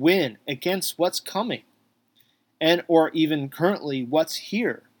not win against what's coming, or even currently what's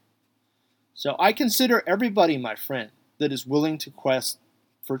here. So I consider everybody my friend that is willing to quest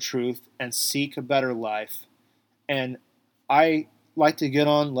for truth and seek a better life. And I like to get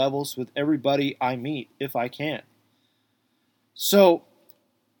on levels with everybody I meet if I can. So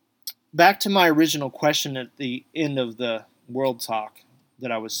back to my original question at the end of the world talk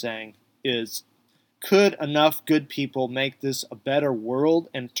that I was saying is, could enough good people make this a better world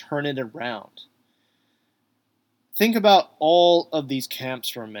and turn it around? Think about all of these camps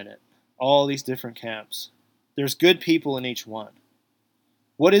for a minute. All these different camps. There's good people in each one.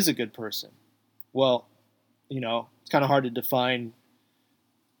 What is a good person? Well, it's kind of hard to define,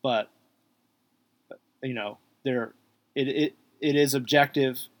 but it is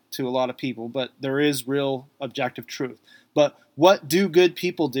objective to a lot of people, but there is real objective truth. But what do good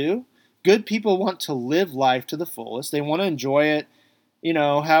people do? Good people want to live life to the fullest. They want to enjoy it,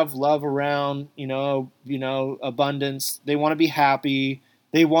 have love around, abundance. They want to be happy.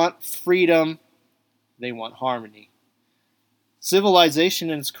 They want freedom. They want harmony. Civilization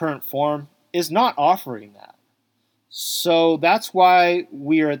in its current form is not offering that. So that's why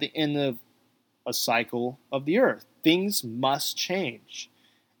we are at the end of a cycle of the earth. Things must change.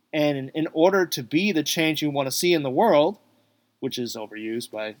 And in order to be the change you want to see in the world, which is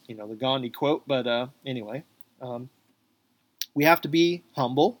overused by, the Gandhi quote, but anyway, we have to be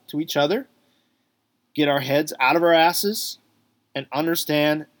humble to each other, get our heads out of our asses, and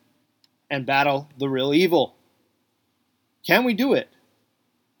understand and battle the real evil. Can we do it?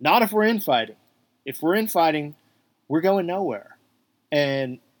 Not if we're infighting. If we're infighting, we're going nowhere.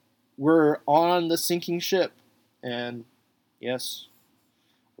 And we're on the sinking ship. And yes,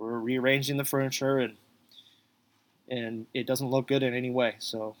 we're rearranging the furniture and it doesn't look good in any way.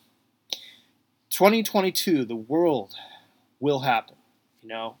 So 2022, the world will happen,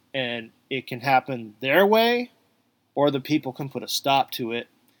 and it can happen their way, or the people can put a stop to it.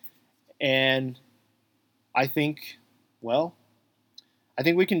 And I think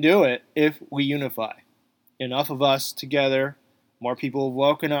we can do it if we unify. Enough of us together, more people have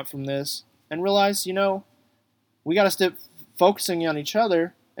woken up from this and realize, we got to stop focusing on each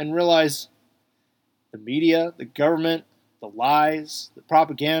other and realize the media, the government, the lies, the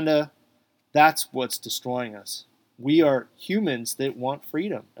propaganda, that's what's destroying us. We are humans that want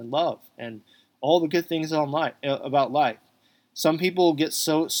freedom and love and all the good things about life. Some people get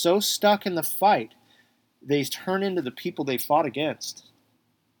so stuck in the fight, they turn into the people they fought against.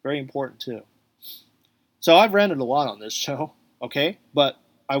 Very important too. So I've ranted a lot on this show, okay? But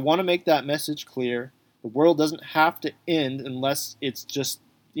I want to make that message clear. The world doesn't have to end unless it's just,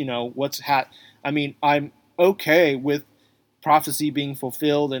 I'm okay with prophecy being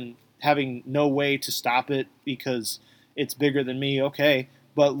fulfilled and having no way to stop it because it's bigger than me, okay.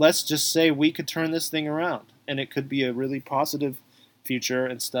 But let's just say we could turn this thing around and it could be a really positive future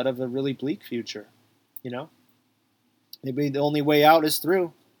instead of a really bleak future, Maybe the only way out is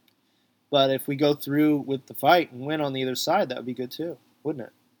through. But if we go through with the fight and win on the other side, that would be good too, wouldn't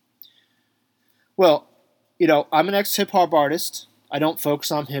it? Well, I'm an ex-hip-hop artist. I don't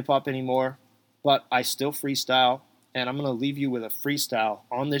focus on hip-hop anymore, but I still freestyle, and I'm going to leave you with a freestyle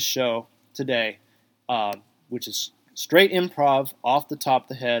on this show today, which is straight improv off the top of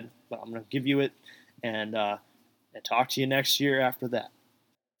the head, but I'm going to give you it and talk to you next year after that.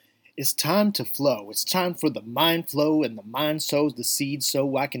 It's time to flow. It's time for the mind flow, and the mind sows the seed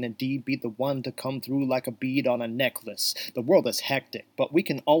so I can indeed be the one to come through like a bead on a necklace. The world is hectic, but we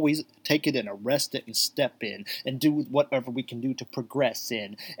can always take it and arrest it and step in and do whatever we can do to progress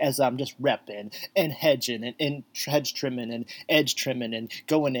in, as I'm just repping and hedging and hedge trimming and edge trimming and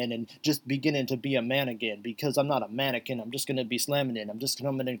going in and just beginning to be a man again, because I'm not a mannequin. I'm just going to be slamming in. I'm just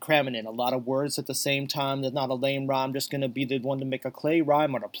coming and cramming in a lot of words at the same time. There's not a lame rhyme. I'm just going to be the one to make a clay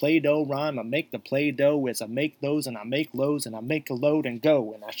rhyme or a Play-Doh rhyme. I make the Play-Doh as I make those, and I make lows, and I make a load and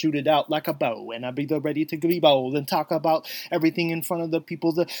go, and I shoot it out like a bow, and I be the ready to be bold and talk about everything in front of the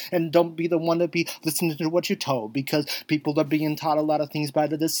people, and don't be the one to be listening to what you're told, because people are being taught a lot of things by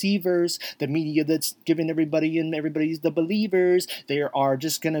the deceivers, the media that's giving everybody, and everybody's the believers. They are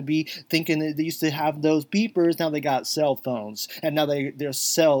just going to be thinking that they used to have those beepers, now they got cell phones, and now they've been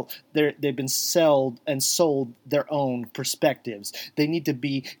sold their own perspectives. They need to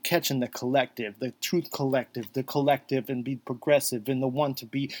be catching the collective, the truth collective, and be progressive, and the one to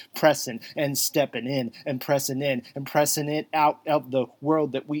be pressing and stepping in and pressing it out of the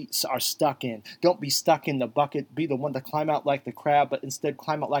world that we are stuck in. Don't be stuck in the bucket. Be the one to climb out like the crab, but instead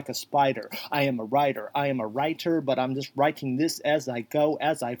climb out like a spider. I am a writer, but I'm just writing this as I go,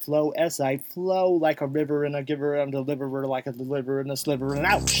 as I flow like a river, and a giver and a deliverer like a deliverer and a sliver, and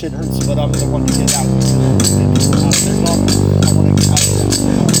ouch, it hurts, but I'm the one to get out.